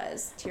 Yeah, she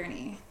was.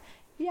 Tyranny.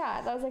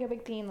 Yeah, that was like a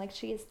big theme. Like,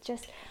 she is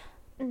just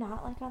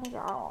not like other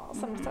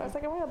girls. And so I was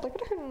like, oh my god, look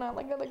at her not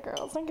like other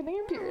girls. I'm getting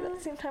her period at the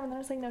same time. And then I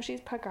was like, no,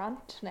 she's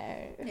pregnant now.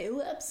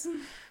 Whoops.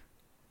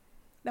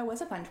 That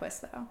was a fun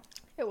twist, though.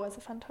 It was a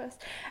fun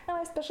twist. And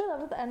I especially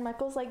loved at the end,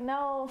 Michael's like,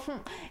 no,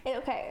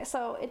 okay,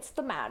 so it's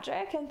the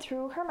magic, and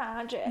through her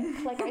magic,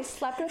 like, I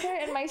slept with her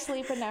in my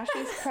sleep, and now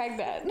she's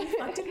pregnant.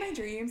 Fucked in my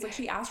dreams. Like,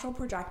 she astral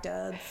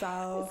projected,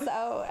 so...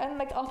 And,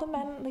 like, all the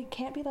men, like,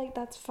 can't be like,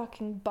 that's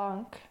fucking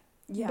bunk.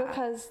 Yeah.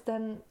 Because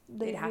then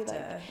they'd have be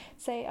like, to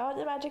say, oh,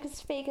 the magic is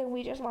fake and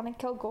we just want to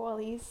kill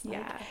goalies.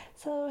 Yeah. Like,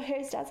 so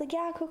his dad's like,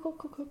 yeah, cool.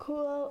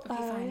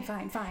 Okay,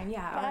 fine.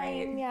 Yeah, all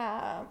right.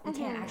 Yeah. You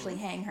can't actually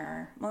hang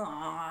her.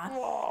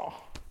 Aww.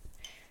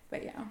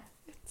 But yeah.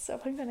 It's so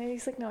fucking funny.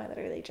 He's like, no, I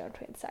literally jumped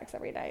between sex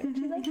every night. And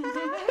she's like,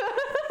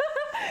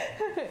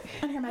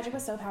 and her magic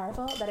was so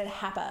powerful that it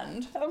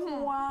happened.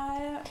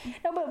 What?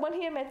 No, but when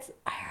he admits,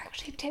 I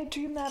actually did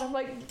dream that, I'm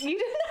like, you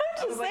didn't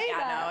have to say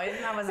that. Yeah,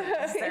 no, that wasn't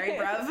necessary,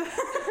 bruv.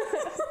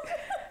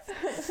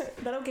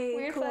 But okay,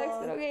 weird cool. flex,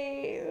 but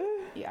okay.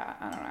 Yeah,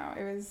 I don't know.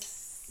 It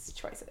was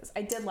choices.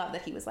 I did love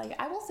that he was like,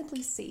 I will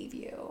simply save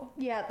you.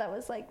 Yeah, that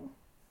was like...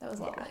 That was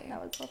lovely. Yeah,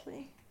 that was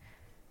lovely.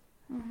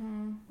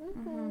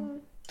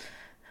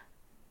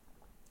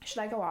 Should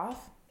I go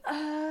off?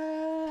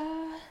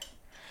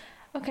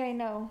 Okay,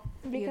 no.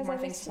 Because you have more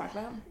things to talk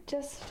about?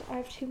 I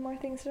have 2 more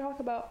things to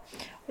talk about.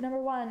 Well, number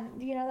 1,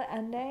 you know the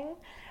ending?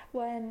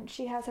 When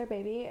she has her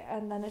baby,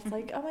 and then it's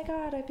like, oh my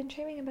god, I've been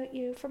dreaming about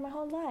you for my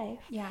whole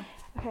life. Yeah.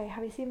 Okay,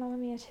 have you seen Mamma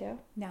Mia 2?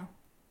 No.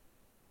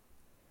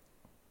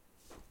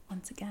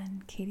 Once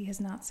again, Katie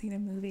has not seen a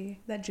movie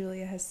that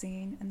Julia has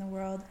seen, and the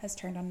world has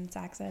turned on its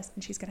axis,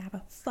 and she's gonna have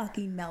a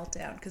fucking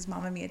meltdown because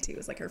Mamma Mia 2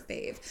 is like her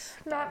fave.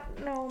 No,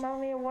 Mamma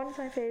Mia 1's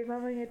my fave.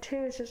 Mamma Mia 2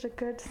 is just a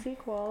good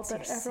sequel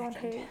that everyone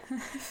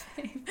hates.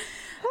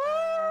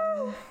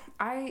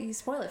 You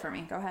spoil it for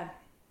me. Go ahead.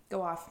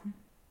 Go off.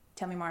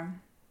 Tell me more.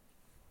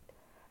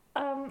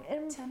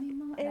 Tell me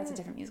more. That's a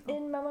different musical.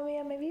 In Mamma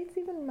Mia, maybe it's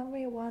even Mamma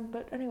Mia 1,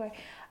 but anyway,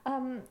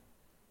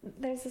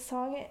 there's a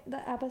song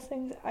that ABBA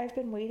sings, I've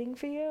Been Waiting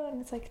for You,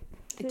 and it's like,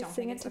 they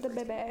sing it to the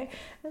baby. And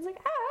it's like,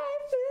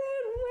 I've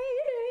been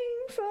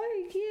waiting for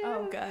you.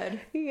 Oh,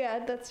 good.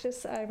 Yeah, that's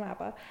just, I'm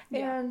ABBA.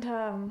 Yeah.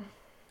 And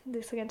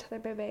they sing it to their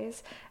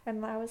babies,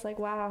 and I was like,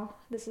 wow,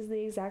 this is the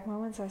exact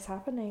moment that's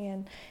happening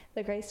in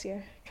the Grace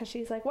year, because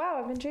she's like, wow,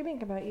 I've been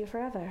dreaming about you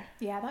forever.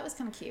 Yeah, that was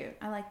kind of cute.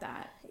 I like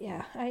that.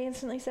 Yeah, I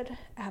instantly said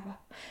ABBA.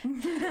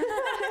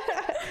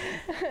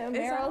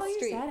 Meryl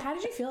Streep. How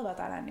did you feel about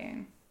that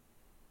ending?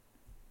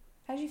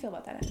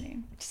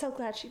 So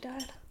glad she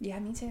died. Yeah,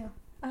 me too.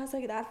 I was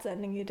like, that's the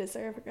ending you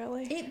deserve,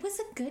 girlie. It was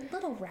a good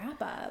little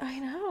wrap up. I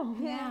know.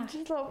 Yeah.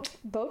 Just a little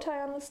bow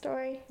tie on the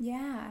story.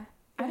 Yeah.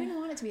 I didn't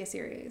want it to be a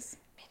series.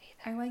 Me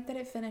neither. I like that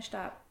it finished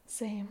up.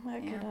 Same. I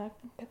could not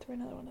get through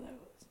another one of those.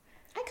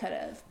 I could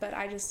have, but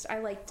I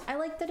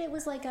liked that it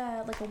was like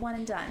a one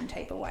and done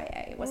type of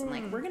YA. It wasn't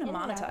like, we're gonna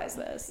monetize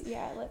this.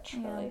 Yeah,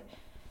 literally.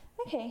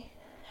 Yeah. Okay.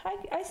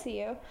 I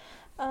see you.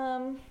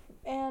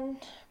 And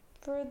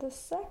for the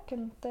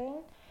second thing,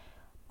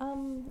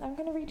 I'm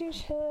going to read you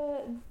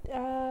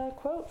a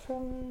quote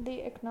from the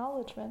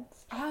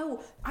acknowledgements.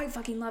 Oh, I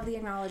fucking love the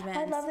acknowledgements.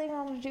 I love the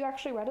acknowledgements. You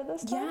actually read it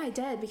this time? Yeah, I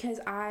did, because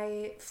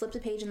I flipped a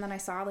page and then I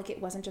saw, like,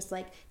 it wasn't just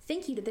like,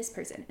 thank you to this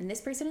person, and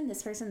this person, and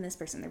this person, and this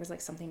person. There was,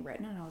 like, something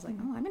written, and I was like,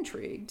 oh, I'm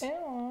intrigued.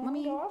 Let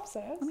me go off,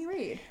 sis. Let me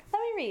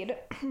read.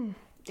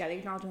 Yeah, the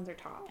acknowledgements are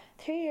top.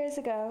 3 years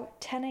ago,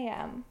 10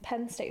 a.m.,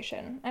 Penn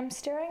Station. I'm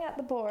staring at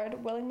the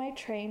board, willing my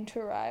train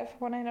to arrive,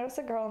 when I notice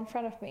a girl in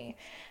front of me.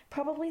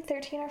 Probably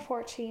 13 or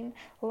 14,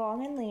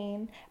 long and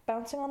lean,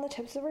 bouncing on the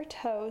tips of her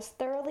toes,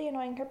 thoroughly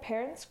annoying her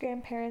parents,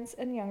 grandparents,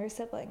 and younger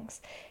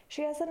siblings.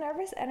 She has the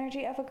nervous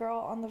energy of a girl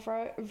on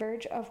the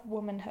verge of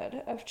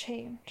womanhood, of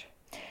change.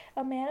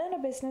 A man in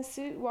a business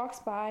suit walks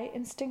by,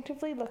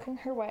 instinctively looking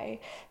her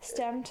way,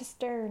 stem to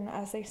stern,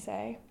 as they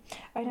say.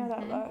 I know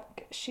that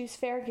look. She's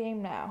fair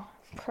game now.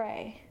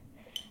 Pray.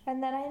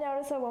 And then I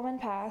notice a woman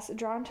pass,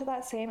 drawn to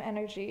that same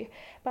energy,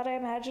 but I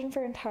imagine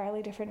for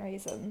entirely different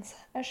reasons.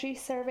 As she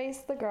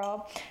surveys the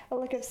girl, a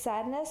look of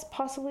sadness,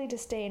 possibly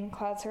disdain,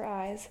 clouds her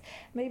eyes.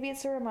 Maybe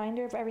it's a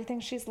reminder of everything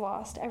she's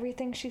lost,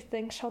 everything she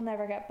thinks she'll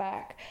never get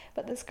back,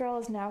 but this girl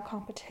is now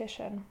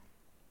competition.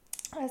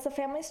 As the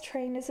family's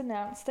train is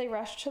announced, they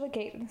rush to the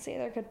gate and say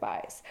their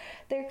goodbyes.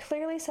 They're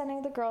clearly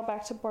sending the girl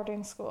back to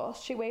boarding school.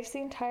 She waves the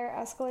entire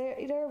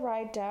escalator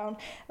ride down,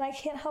 and I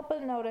can't help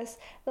but notice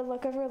the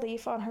look of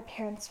relief on her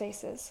parents'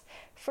 faces.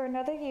 For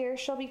another year,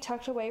 she'll be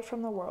tucked away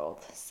from the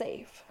world,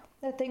 safe.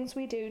 The things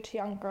we do to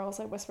young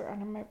girls, I whisper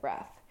under my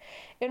breath.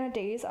 In a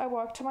daze, I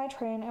walk to my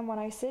train, and when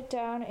I sit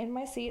down in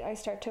my seat, I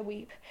start to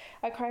weep.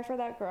 I cry for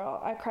that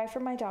girl. I cry for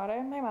my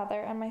daughter, my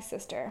mother, and my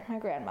sister, my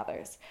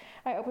grandmothers.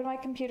 I open my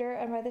computer,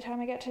 and by the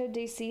time I get to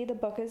DC, the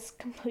book is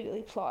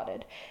completely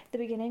plotted. The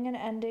beginning and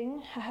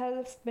ending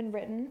have been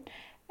written,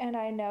 and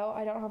I know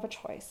I don't have a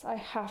choice. I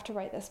have to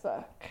write this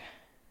book.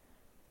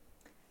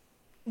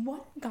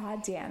 What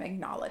goddamn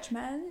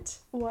acknowledgement.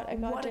 What a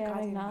goddamn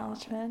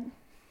acknowledgement.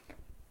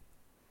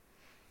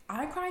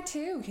 I cry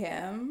too,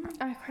 Kim.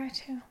 I cry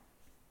too.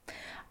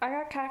 I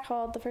got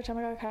catcalled. The first time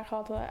I got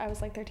catcalled, I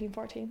was like 13,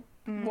 14,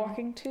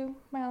 walking to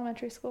my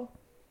elementary school.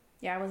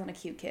 Yeah, I wasn't a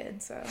cute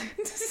kid, so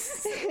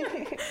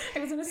I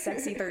wasn't a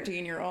sexy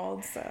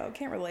 13-year-old, so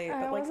can't relate. But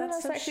I like, wasn't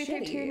that's a so sexy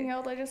shitty.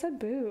 13-year-old. I just had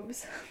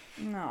boobs.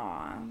 No,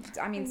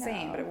 I mean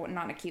same, but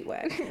not in a cute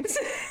way.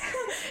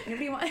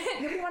 nobody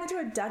wanted to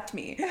abduct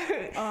me.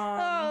 Weird so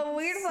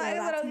flag.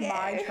 That's Okay.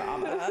 my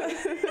trauma.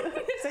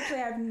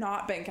 Sexually, I've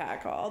not been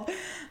catcalled.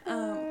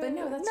 But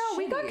no, that's no. shitty.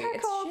 We got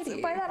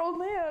catcalled by that old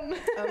man.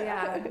 Oh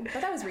yeah,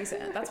 but that was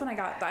recent. That's when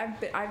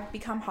I've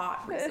become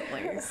hot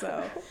recently.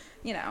 So,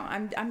 you know,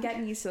 I'm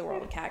getting used to the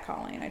world of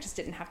catcalling. I just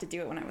didn't have to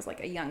do it when I was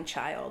like a young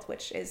child,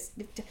 which is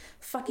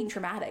fucking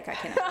traumatic. I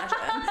can imagine.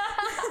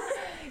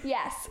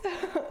 Yes,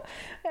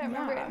 I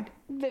remember it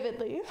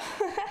vividly.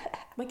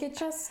 Like it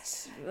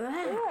just,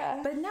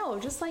 but no,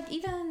 just like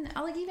even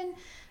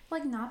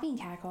not being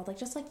catcalled, like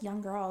just like young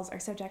girls are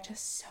subject to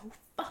so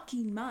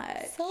fucking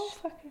much. So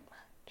fucking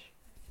much.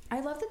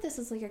 I love that this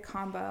is like a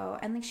combo,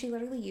 and like she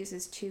literally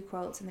uses 2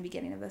 quotes in the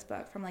beginning of this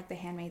book from like The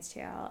Handmaid's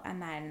Tale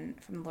and then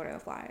from Lord of the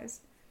Flies.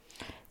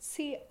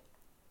 See,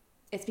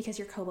 it's because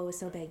your Kobo is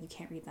so big you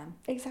can't read them.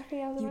 Exactly.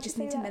 You just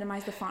need to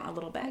minimize the font a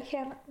little bit. I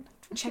can't.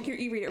 Check your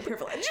e-reader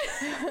privilege.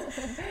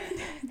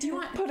 Do you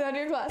want? Put on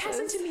your glasses. Pass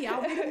them to me.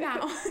 I'll read them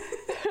now,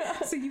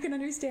 so you can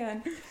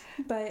understand.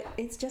 But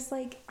it's just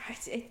like,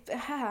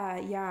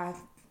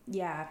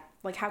 yeah.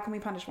 Like, how can we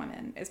punish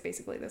women? Is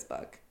basically this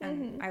book,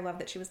 and I love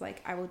that she was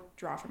like, I will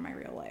draw from my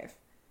real life.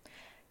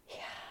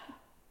 Yeah.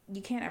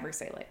 You can't ever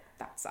say like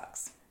that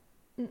sucks.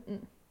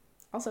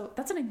 Also,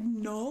 that's an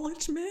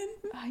acknowledgement.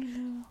 I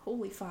know.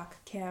 Holy fuck,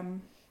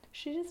 Kim.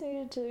 She just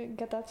needed to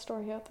get that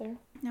story out there.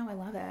 No, I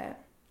love it.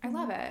 I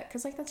love it.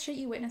 Because, like, that's shit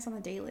you witness on the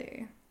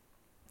daily.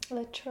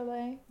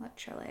 Literally.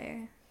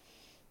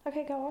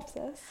 Okay, go watch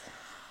this.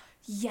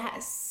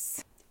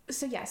 Yes.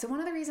 So one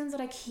of the reasons that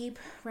I keep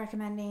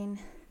recommending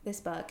this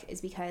book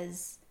is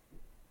because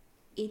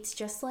it's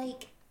just,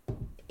 like,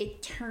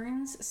 it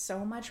turns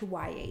so much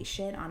YA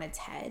shit on its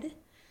head.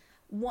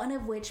 One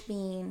of which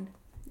being...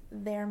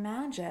 they're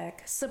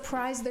magic.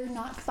 Surprise, they're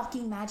not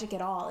fucking magic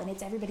at all, and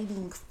it's everybody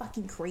being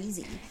fucking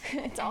crazy.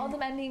 It's all the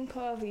men being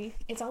pervy.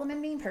 It's all the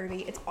men being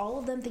pervy. It's all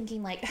of them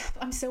thinking like,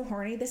 I'm so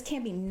horny, this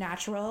can't be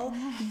natural.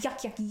 Yuck,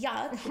 yuck,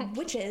 yuck.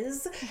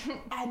 Witches.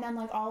 And then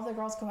like all of the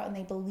girls go out and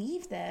they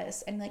believe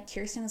this, and like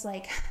Kirsten is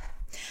like,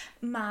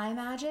 my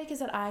magic is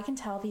that I can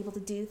tell people to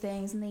do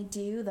things and they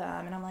do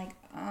them. And I'm like,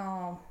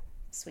 oh,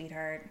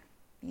 sweetheart,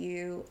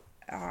 you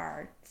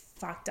are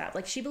fucked up.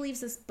 Like, she believes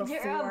this before.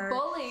 You're a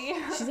bully.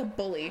 She's a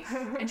bully.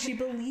 And she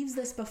believes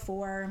this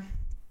before,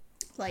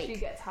 like, she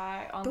gets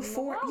high on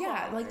before,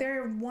 like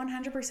they're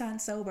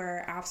 100%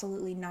 sober,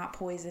 absolutely not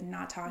poisoned,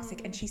 not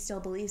toxic, and she still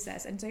believes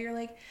this. And so you're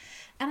like,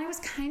 and I was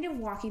kind of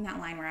walking that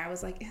line where I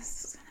was like, is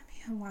this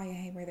gonna be a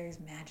YA where there's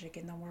magic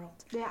in the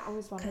world? Yeah, I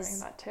was wondering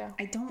that too.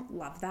 I don't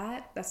love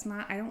that.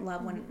 I don't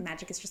love when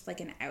magic is just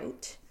like an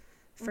out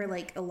for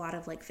like a lot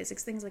of like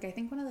physics things. Like, I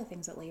think one of the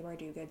things that Leia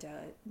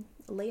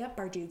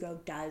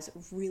Bardugo does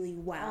really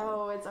well.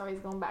 Oh, it's always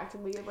going back to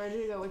Leia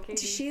Bardugo with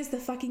Katie. She is the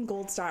fucking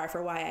gold star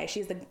for YA.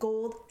 She is the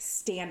gold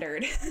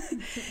standard.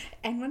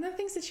 And one of the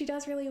things that she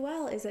does really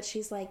well is that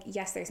she's like,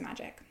 yes, there's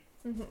magic.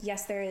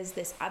 Yes, there is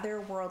this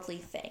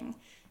otherworldly thing.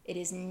 It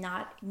is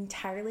not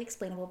entirely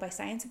explainable by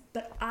science,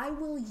 but I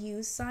will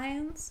use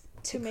science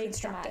to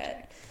construct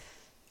it.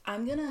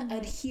 I'm gonna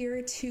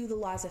adhere to the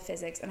laws of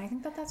physics, and I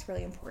think that that's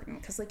really important,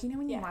 because like, you know,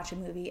 when you watch a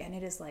movie and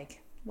it is like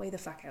way the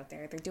fuck out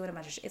there, they're doing a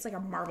bunch of shit. It's like a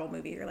Marvel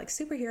movie, they're like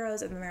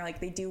superheroes, and then they're like,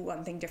 they do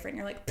one thing different, and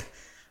you're like,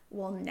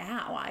 well,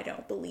 now I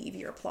don't believe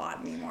your plot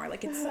anymore.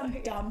 Like, it's some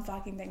dumb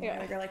fucking thing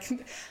where you're like,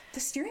 the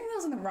steering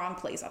wheel's in the wrong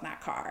place on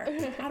that car.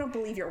 I don't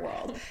believe your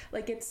world.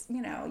 Like, it's,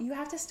 you know, you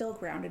have to still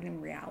ground it in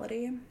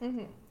reality.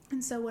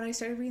 And so when I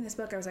started reading this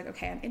book, I was like,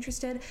 okay, I'm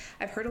interested.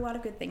 I've heard a lot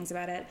of good things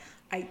about it.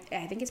 I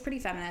think it's pretty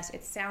feminist.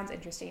 It sounds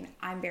interesting.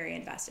 I'm very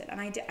invested.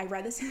 And I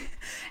read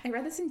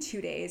this in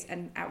 2 days.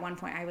 And at one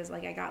point I was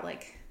like, I got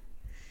like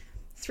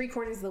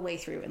 3/4 of the way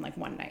through in like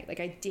one night. Like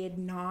I did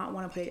not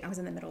want to put it, I was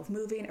in the middle of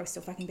moving. I was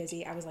so fucking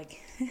busy. I was like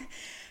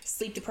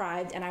sleep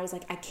deprived. And I was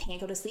like, I can't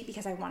go to sleep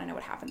because I want to know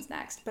what happens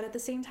next. But at the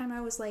same time,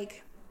 I was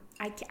like,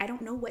 I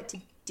don't know what to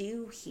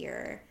do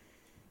here,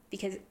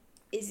 because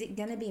is it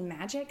gonna be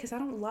magic? Because I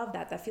don't love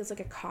that. That feels like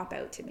a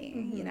cop-out to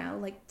me, you know?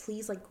 Like,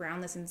 please, like,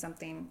 ground this in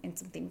something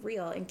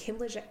real. And Kim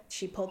Leger,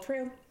 she pulled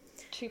through.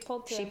 She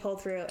pulled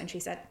through, and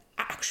she said,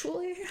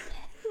 actually,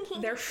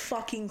 they're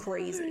fucking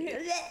crazy.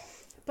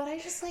 But I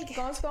just, like...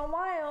 Girls gone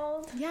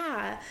wild.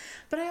 Yeah.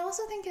 But I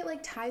also think it,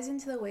 like, ties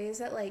into the ways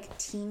that, like,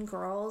 teen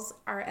girls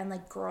are, and,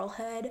 like,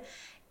 girlhood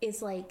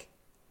is, like,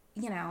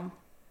 you know,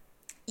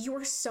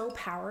 you're so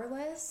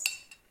powerless...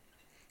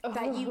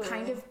 that you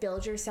kind of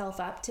build yourself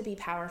up to be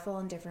powerful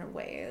in different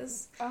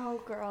ways. Oh,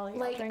 girl. Yeah,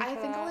 like, I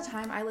think all the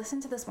time, I listen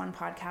to this one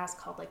podcast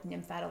called, like,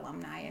 Nymphet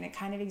Alumni, and it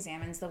kind of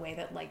examines the way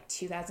that, like,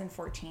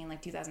 2014,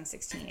 like,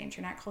 2016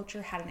 internet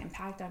culture had an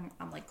impact on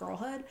like,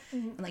 girlhood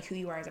and, like, who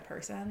you are as a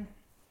person.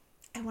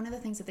 And one of the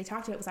things that they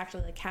talked about was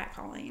actually, like,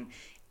 catcalling.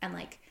 And,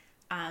 like,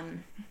 I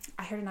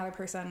heard another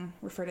person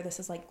refer to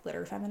this as, like,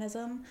 glitter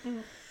feminism.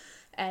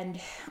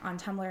 And on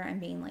Tumblr, I'm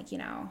being like, you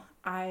know,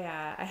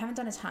 I haven't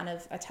done a ton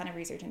of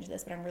research into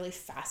this, but I'm really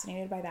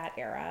fascinated by that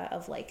era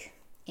of like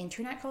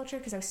internet culture,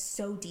 because I was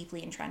so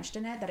deeply entrenched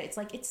in it that it's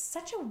like, it's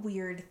such a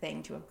weird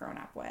thing to have grown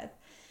up with.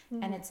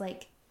 And it's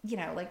like, you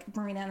know, like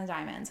Marina and the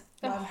Diamonds,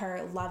 love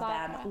her, love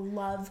them,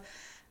 love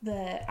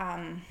the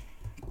I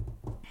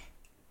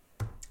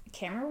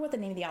can't remember what the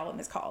name of the album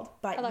is called,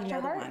 but you know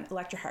the one,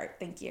 Electra Heart.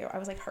 Thank you. I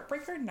was like,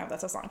 Heartbreaker? No,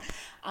 that's a song.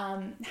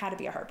 How to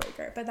Be a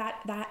Heartbreaker. But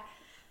that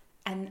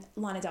and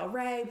Lana Del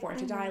Rey, Born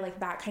to Die, like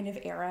that kind of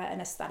era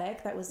and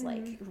aesthetic that was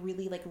like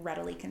really like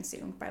readily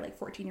consumed by like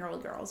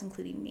 14-year-old girls,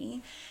 including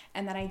me.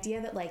 And that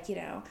idea that like, you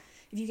know,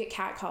 if you get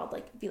catcalled,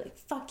 like be like,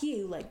 fuck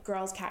you, like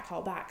girls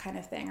catcall back kind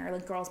of thing, or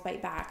like girls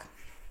bite back,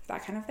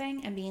 that kind of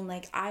thing. And being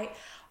like, I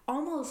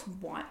almost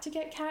want to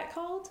get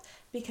catcalled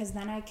because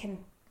then I can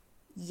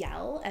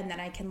yell and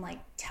then I can like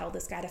tell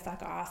this guy to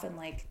fuck off and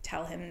like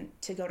tell him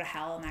to go to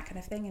hell and that kind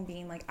of thing. And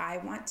being like, I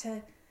want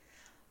to,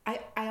 I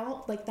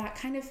don't like that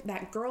kind of,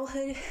 that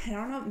girlhood. I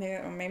don't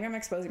know, maybe I'm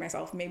exposing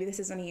myself. Maybe this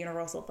isn't a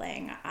universal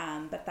thing.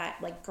 But that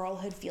like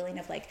girlhood feeling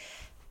of like,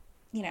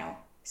 you know,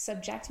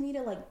 subject me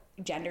to like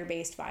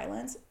gender-based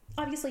violence.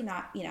 Obviously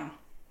not, you know,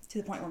 to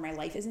the point where my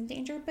life is in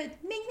danger, but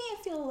make me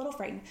feel a little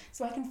frightened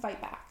so I can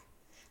fight back.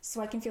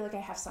 So I can feel like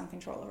I have some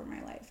control over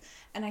my life.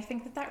 And I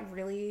think that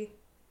really,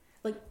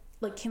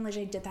 like Kim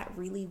Leger did that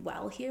really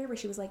well here, where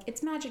she was like,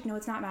 it's magic. No,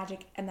 it's not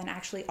magic. And then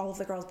actually all of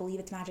the girls believe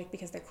it's magic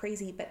because they're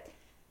crazy, but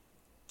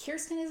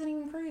Kirsten isn't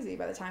even crazy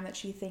by the time that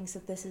she thinks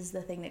that this is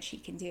the thing that she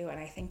can do. And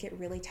I think it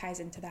really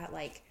ties into that,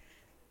 like,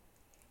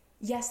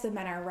 yes, the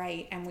men are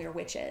right and we're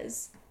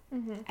witches.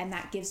 And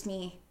that gives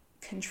me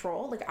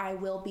control. Like, I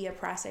will be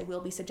oppressed. I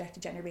will be subject to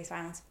gender-based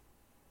violence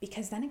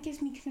because then it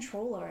gives me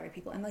control over other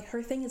people. And, like,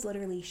 her thing is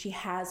literally she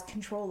has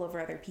control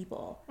over other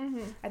people.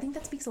 I think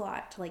that speaks a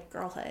lot to, like,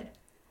 girlhood.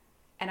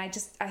 And I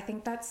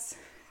think that's...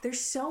 There's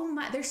so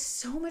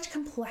much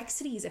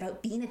complexities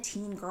about being a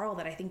teen girl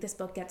that I think this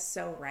book gets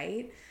so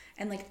right.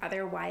 And like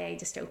other YA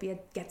dystopia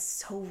gets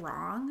so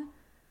wrong.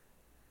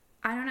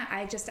 I don't know.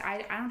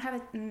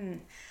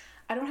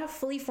 I don't have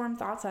fully formed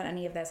thoughts on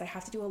any of this. I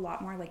have to do a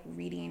lot more like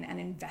reading and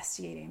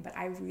investigating, but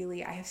I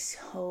have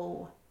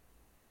so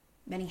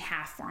many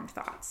half-formed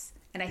thoughts.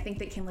 And I think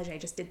that Kim Leger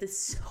just did this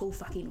so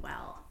fucking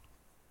well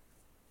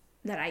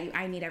that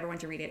I need everyone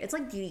to read it. It's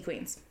like Beauty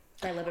Queens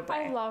by Libba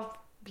Bray. I love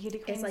Beauty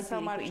Queens like so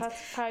Beauty much. Queens.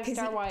 That's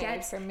 5-star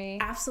YA for me.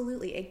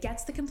 Absolutely. It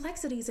gets the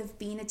complexities of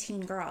being a teen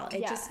girl.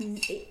 It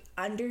it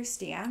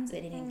understands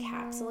and it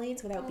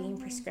encapsulates without being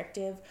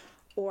prescriptive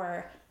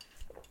or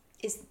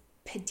is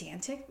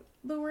pedantic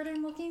the word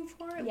I'm looking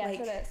for. Yes, like,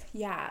 it is.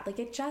 Yeah. Like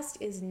it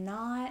just is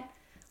not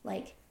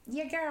like,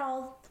 yeah,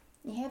 girl,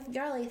 you have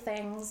girly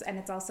things. And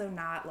it's also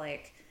not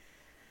like,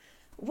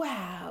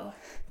 wow,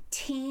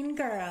 teen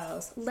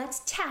girls,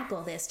 let's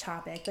tackle this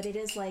topic. But it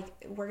is like,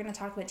 we're going to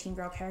talk about teen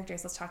girl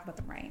characters. Let's talk about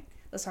them right.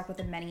 Let's talk about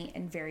the many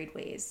and varied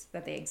ways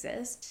that they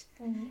exist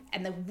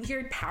and the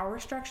weird power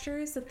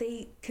structures that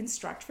they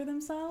construct for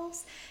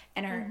themselves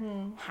and are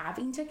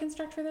having to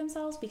construct for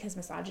themselves because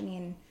misogyny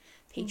and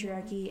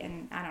patriarchy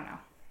and I don't know.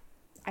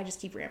 I just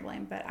keep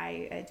rambling, but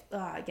it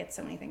gets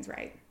so many things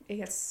right. It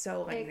gets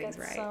so many things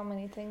right. So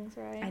many things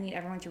right. I need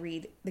everyone to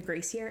read The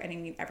Gracier and I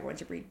need everyone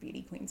to read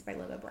Beauty Queens by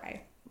Libba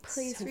Bray.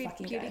 Please so read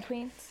Beauty good.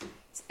 Queens.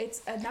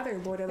 It's another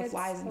Lord of the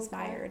Flies so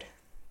inspired.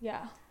 Cool.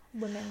 Yeah.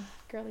 Women.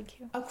 Girly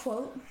cute. A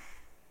quote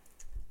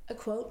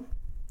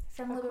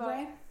from Libba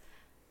Bray.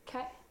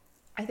 Okay.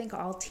 I think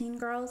all teen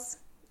girls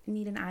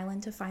need an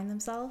island to find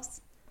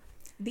themselves.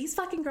 These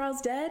fucking girls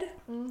did.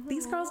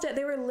 These girls did.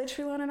 They were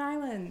literally on an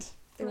island.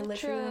 They were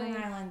literally on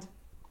an island.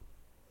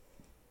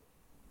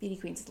 Beauty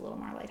Queens is a little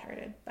more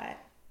lighthearted, but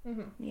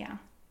yeah.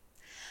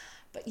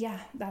 But yeah,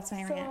 that's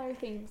my rant. Similar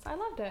themes. I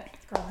loved it.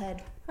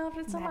 Girlhood. I loved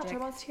it so much. I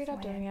almost teared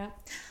up doing it.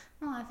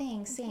 Oh,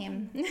 thanks.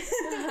 Same.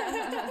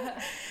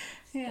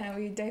 Yeah,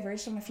 we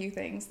diverged on a few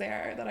things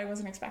there that I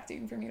wasn't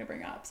expecting for me to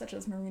bring up, such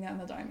as Marina and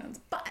the Diamonds.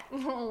 But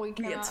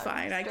it's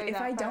fine. If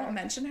I don't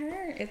mention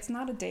her, it's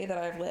not a day that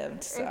I've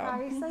lived. So. If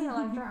I say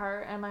Electra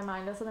Heart and my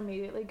mind doesn't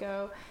immediately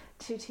go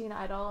to Teen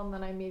Idol and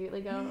then I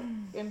immediately go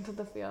into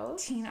the field.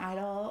 Teen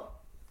Idol.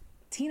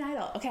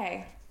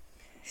 Okay.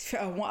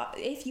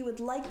 If you would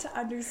like to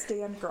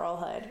understand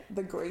girlhood,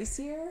 The Grace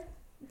Year,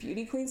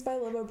 Beauty Queens by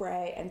Libba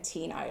Bray, and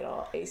Teen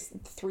Idol, a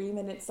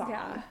 3-minute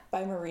song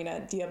by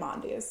Marina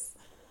Diamandis.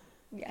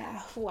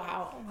 Yeah.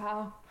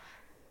 Wow.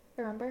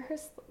 Remember her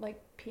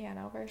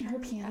piano version? Her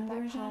piano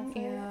version? Concert?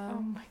 Yeah.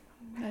 Oh my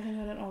god. I think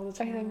about it all the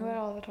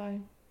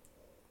time.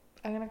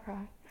 I'm gonna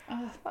cry.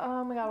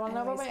 Oh my god, wanna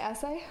know about my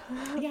essay?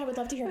 Yeah, I would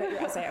love to hear about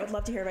your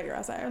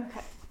essay.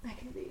 Okay, I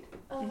can read.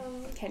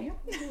 Can you?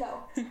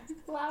 No.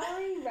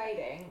 Flowery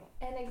writing.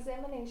 An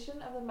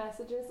examination of the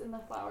messages in the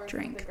flowers of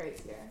the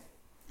Grace Year.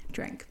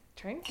 Drink.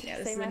 Yeah,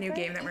 this Same is a new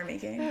essay? game that we're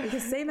making.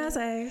 Because same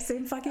essay.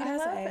 Same fucking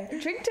essay.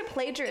 Drink to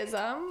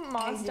plagiarism.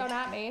 Moss, don't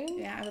at me.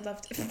 Yeah, I would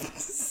love to.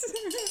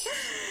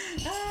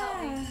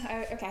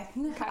 Okay.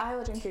 I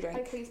will drink your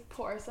drink. Please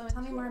pour some.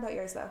 Tell me more about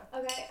yours, though.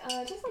 Okay,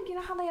 just you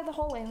know how they have the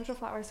whole language of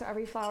flowers, so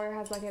every flower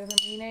has a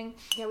different meaning.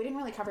 Yeah, we didn't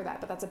really cover that,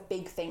 but that's a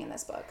big thing in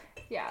this book.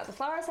 Yeah, the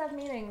flowers have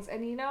meanings,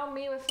 and you know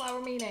me with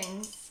flower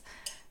meanings.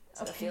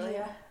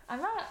 Ophelia?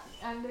 I'm not,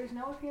 and there's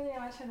no Ophelia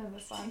mentioned in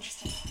this one.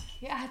 Interesting.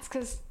 Yeah, it's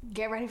because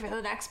get ready for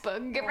the next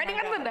book. Get ready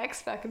for the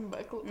next fucking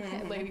book,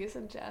 ladies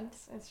and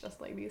gents. It's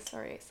just ladies,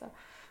 sorry. So,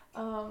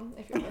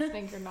 if you're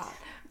listening, you're not.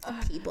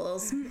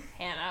 Peoples.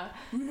 Hannah,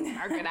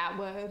 Margaret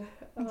Atwood.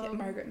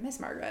 Miss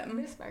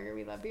Margaret,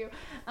 we love you.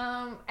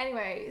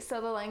 Anyway,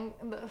 so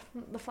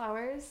the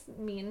flowers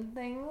mean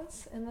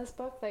things in this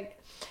book.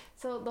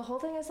 So the whole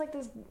thing is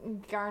this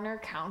Garner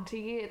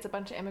County. It's a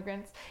bunch of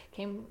immigrants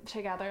came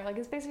together.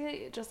 It's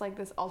basically just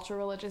this ultra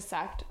religious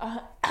sect,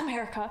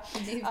 America,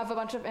 of a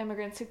bunch of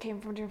immigrants who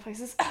came from different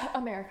places,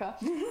 America.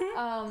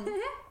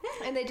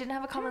 And they didn't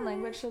have a common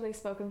language, so they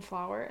spoke in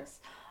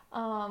flowers.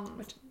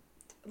 Which,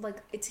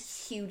 it's a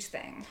huge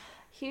thing.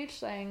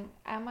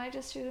 Am I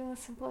just doing the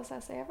simplest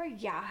essay ever?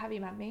 Yeah. Have you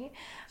met me?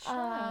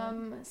 Sure.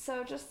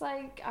 So just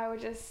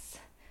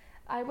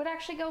I would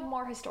actually go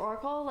more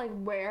historical,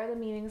 where the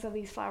meanings of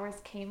these flowers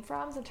came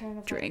from, so in terms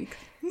of drink,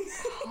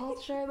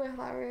 culture, the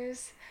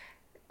flowers,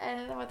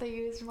 and what they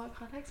used in what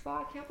context.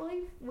 Wow, I can't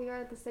believe we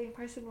are the same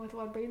person with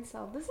one brain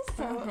cell. This is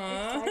so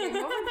exciting.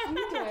 What would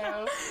you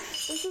do?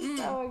 This is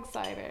so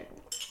exciting.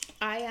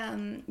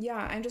 I'm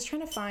just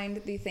trying to find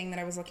the thing that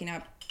I was looking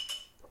up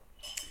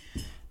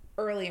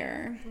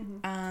earlier.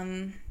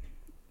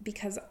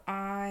 Because so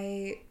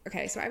I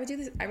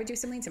would do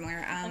something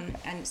similar.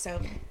 And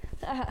so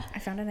I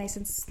found a nice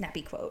and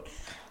snappy quote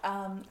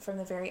from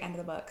the very end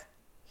of the book.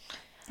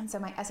 And so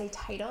my essay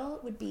title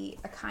would be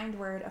A Kind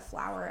Word, a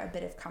Flower, a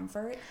Bit of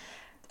Comfort,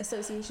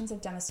 Associations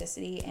of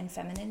Domesticity and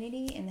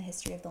Femininity in the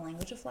History of the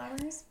Language of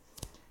Flowers.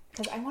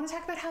 Because I want to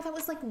talk about how that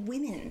was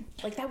women.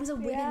 That was a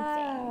women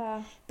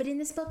thing. But in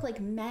this book,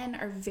 men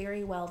are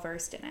very well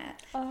versed in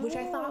it. Which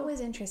I thought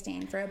was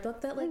interesting for a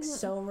book that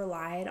so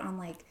relied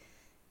on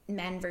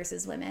men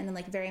versus women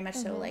and very much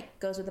so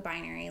goes with the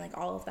binary,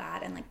 all of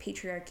that, and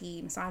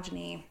patriarchy,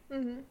 misogyny.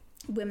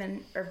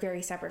 Women are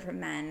very separate from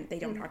men. They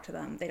don't talk to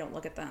them. They don't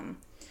look at them.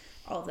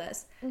 All of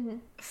this.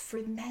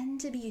 For men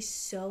to be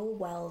so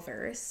well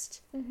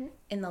versed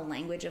in the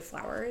language of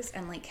flowers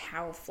and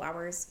how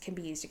flowers can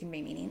be used to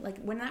convey meaning,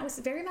 when that was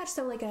very much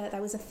so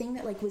that was a thing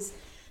that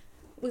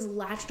was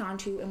latched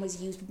onto and was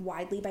used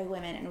widely by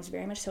women and was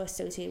very much so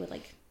associated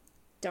with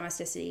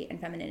domesticity and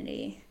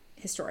femininity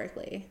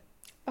historically.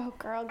 Oh,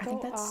 girl, I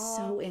think that's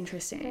so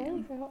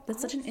interesting.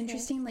 That's such an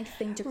interesting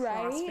thing to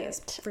cross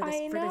for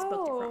this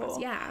book to cross.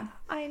 Yeah,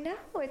 I know,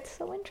 it's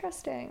so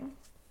interesting.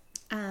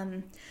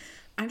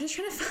 I'm just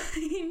trying to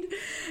find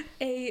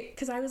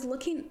because I was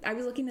looking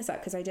this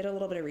up because I did a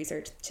little bit of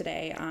research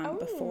today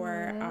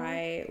before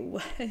I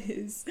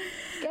was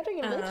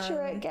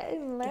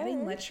getting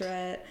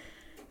literate.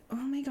 Oh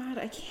my god,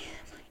 I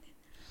can't find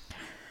it.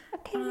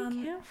 Okay, I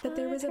can't find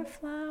there was a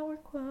flower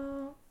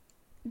quote.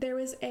 There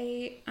was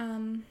a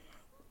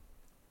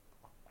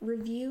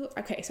review.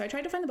 Okay, so I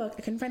tried to find the book.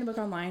 I couldn't find the book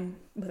online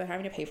without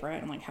having to pay for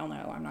it. I'm hell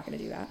no, I'm not going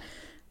to do that.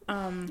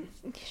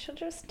 You should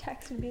just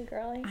text me,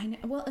 girlie. I know.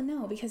 Well,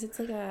 no, because it's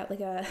like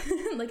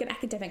an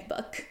academic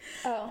book.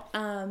 Oh.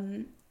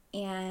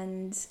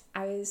 And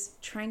I was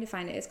trying to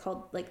find it. It's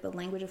called The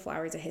Language of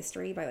Flowers: A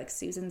History by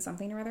Susan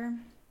something or other.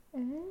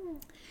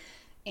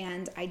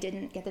 And I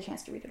didn't get the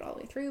chance to read it all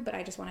the way through, but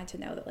I just wanted to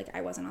know that I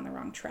wasn't on the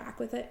wrong track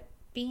with it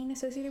being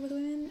associated with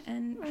women.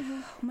 And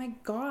oh my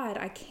god,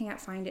 I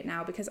can't find it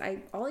now because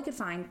all I could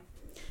find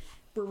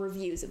were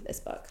reviews of this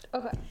book.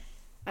 Okay.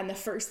 And the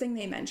first thing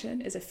they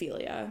mentioned is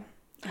Ophelia.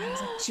 And I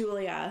was like,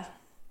 Julia,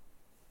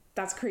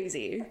 that's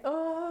crazy.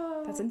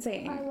 Oh, that's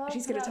insane.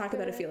 She's going to talk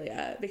about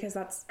Ophelia because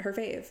that's her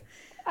fave.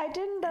 I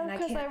didn't though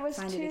because I was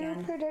too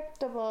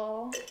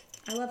predictable.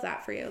 I love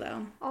that for you,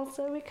 though.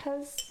 Also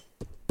because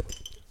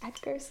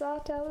Edgar's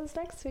Sawtell is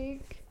next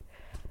week.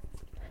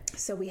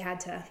 So we had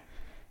to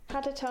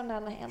tone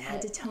down the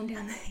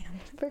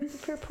Hamlet.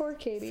 For poor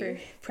Katie. For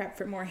prep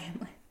for more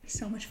Hamlet.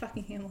 So much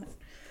fucking Hamlet.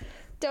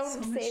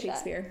 Don't say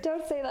Shakespeare.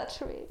 Don't say that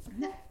to me.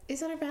 No.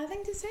 Is that a bad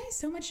thing to say?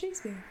 So much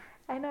Shakespeare.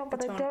 I know,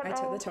 but I don't know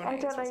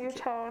your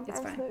tone. It's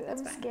fine. I'm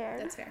fine.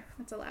 scared. That's fair.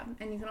 That's allowed.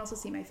 And you can also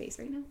see my face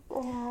right now.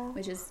 Aww.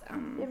 Which is,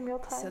 in real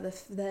time. So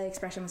the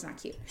expression was not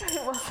cute.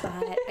 But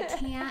I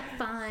can't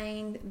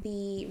find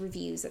the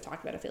reviews that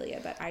talked about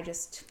Ophelia, but I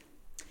just...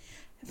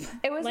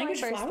 It was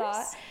Language my first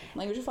thought.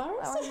 Language of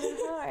Flowers? Language of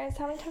Flowers.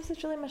 How many times has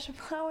Julia mentioned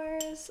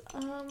flowers?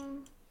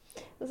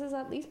 This is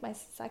at least my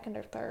second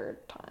or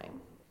third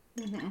time.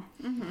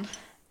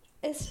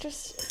 It's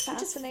just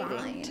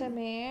fascinating to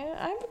me.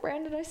 I'm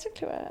Brandon. I stick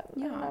to it.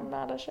 Yeah. And I'm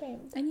not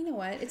ashamed. And you know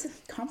what? It's a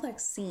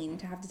complex scene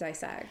to have to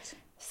dissect.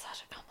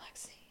 Such a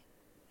complex scene.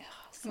 Oh,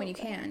 so when you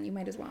can, you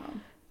might as well.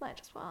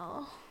 Might as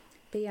well.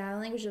 But yeah,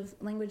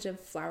 language of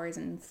flowers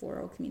and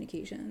floral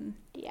communication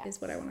is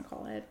what I want to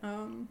call it.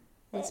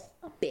 It's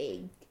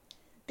big.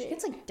 She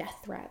gets like death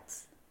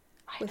threats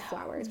with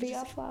flowers.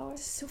 Via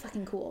flowers. So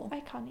fucking cool.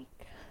 Iconic.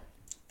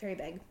 Very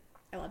big.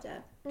 I loved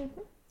it. I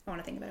want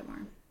to think about it more.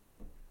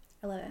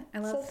 I love it. I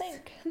love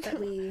that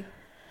we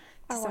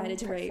decided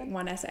to write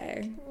one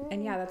essay.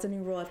 And yeah, that's a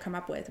new rule I've come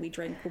up with. We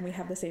drink when we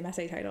have the same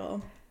essay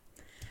title.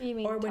 You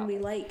mean when we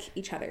like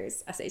each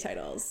other's essay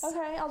titles.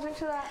 Okay, I'll drink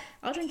to that.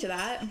 I'll drink to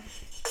that.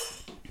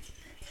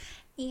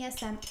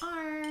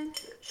 ASMR.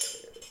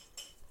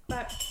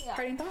 But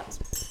parting thoughts?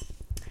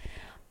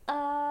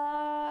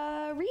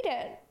 Read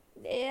it.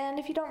 And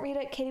if you don't read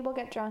it, Katie will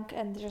get drunk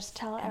and just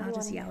tell everyone. I'll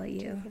just yell at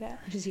you. I'll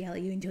just yell at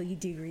you until you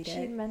do read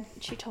it.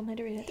 She told me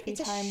to read it 3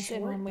 times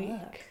in 1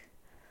 week.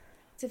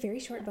 It's a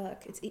very short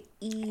book. It's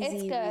easy.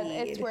 It's good.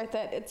 Read. It's worth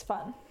it. It's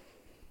fun.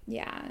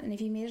 Yeah, and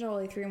if you made it all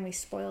the way through and we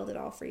spoiled it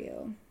all for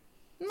you,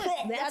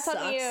 that's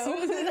on you.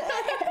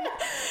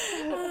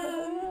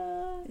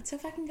 It's so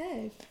fucking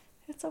good.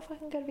 It's so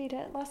fucking good. Read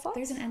it. Last thoughts?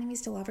 There's an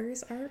enemies to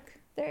lovers arc.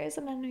 There is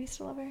an enemies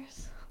to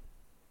lovers.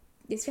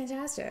 It's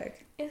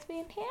fantastic. It's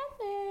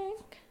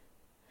fantastic.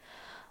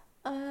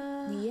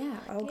 Yeah,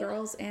 all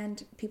girls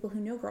and people who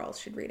know girls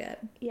should read it.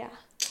 Yeah.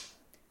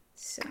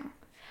 So.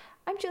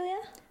 I'm Julia.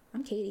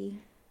 I'm Katie.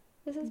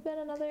 This has been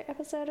another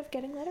episode of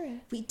Getting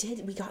Literate. We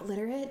did. We got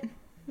literate.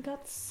 We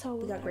got so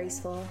We got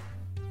graceful.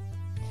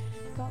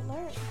 We got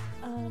literate.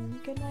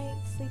 Good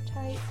night. Sleep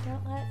tight.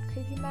 Don't let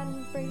creepy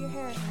men braid your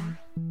hair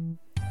again.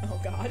 Oh,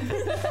 God.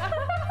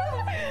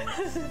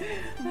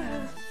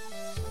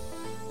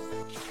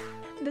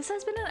 This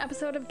has been an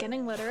episode of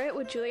Getting Literate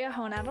with Julia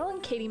Honadel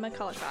and Katie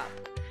McCulloch.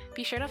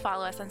 Be sure to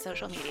follow us on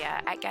social media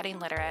at Getting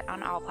Literate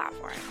on all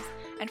platforms,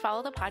 and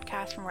follow the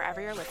podcast from wherever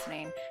you're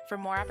listening for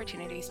more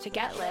opportunities to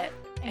get lit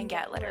and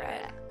get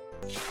literate.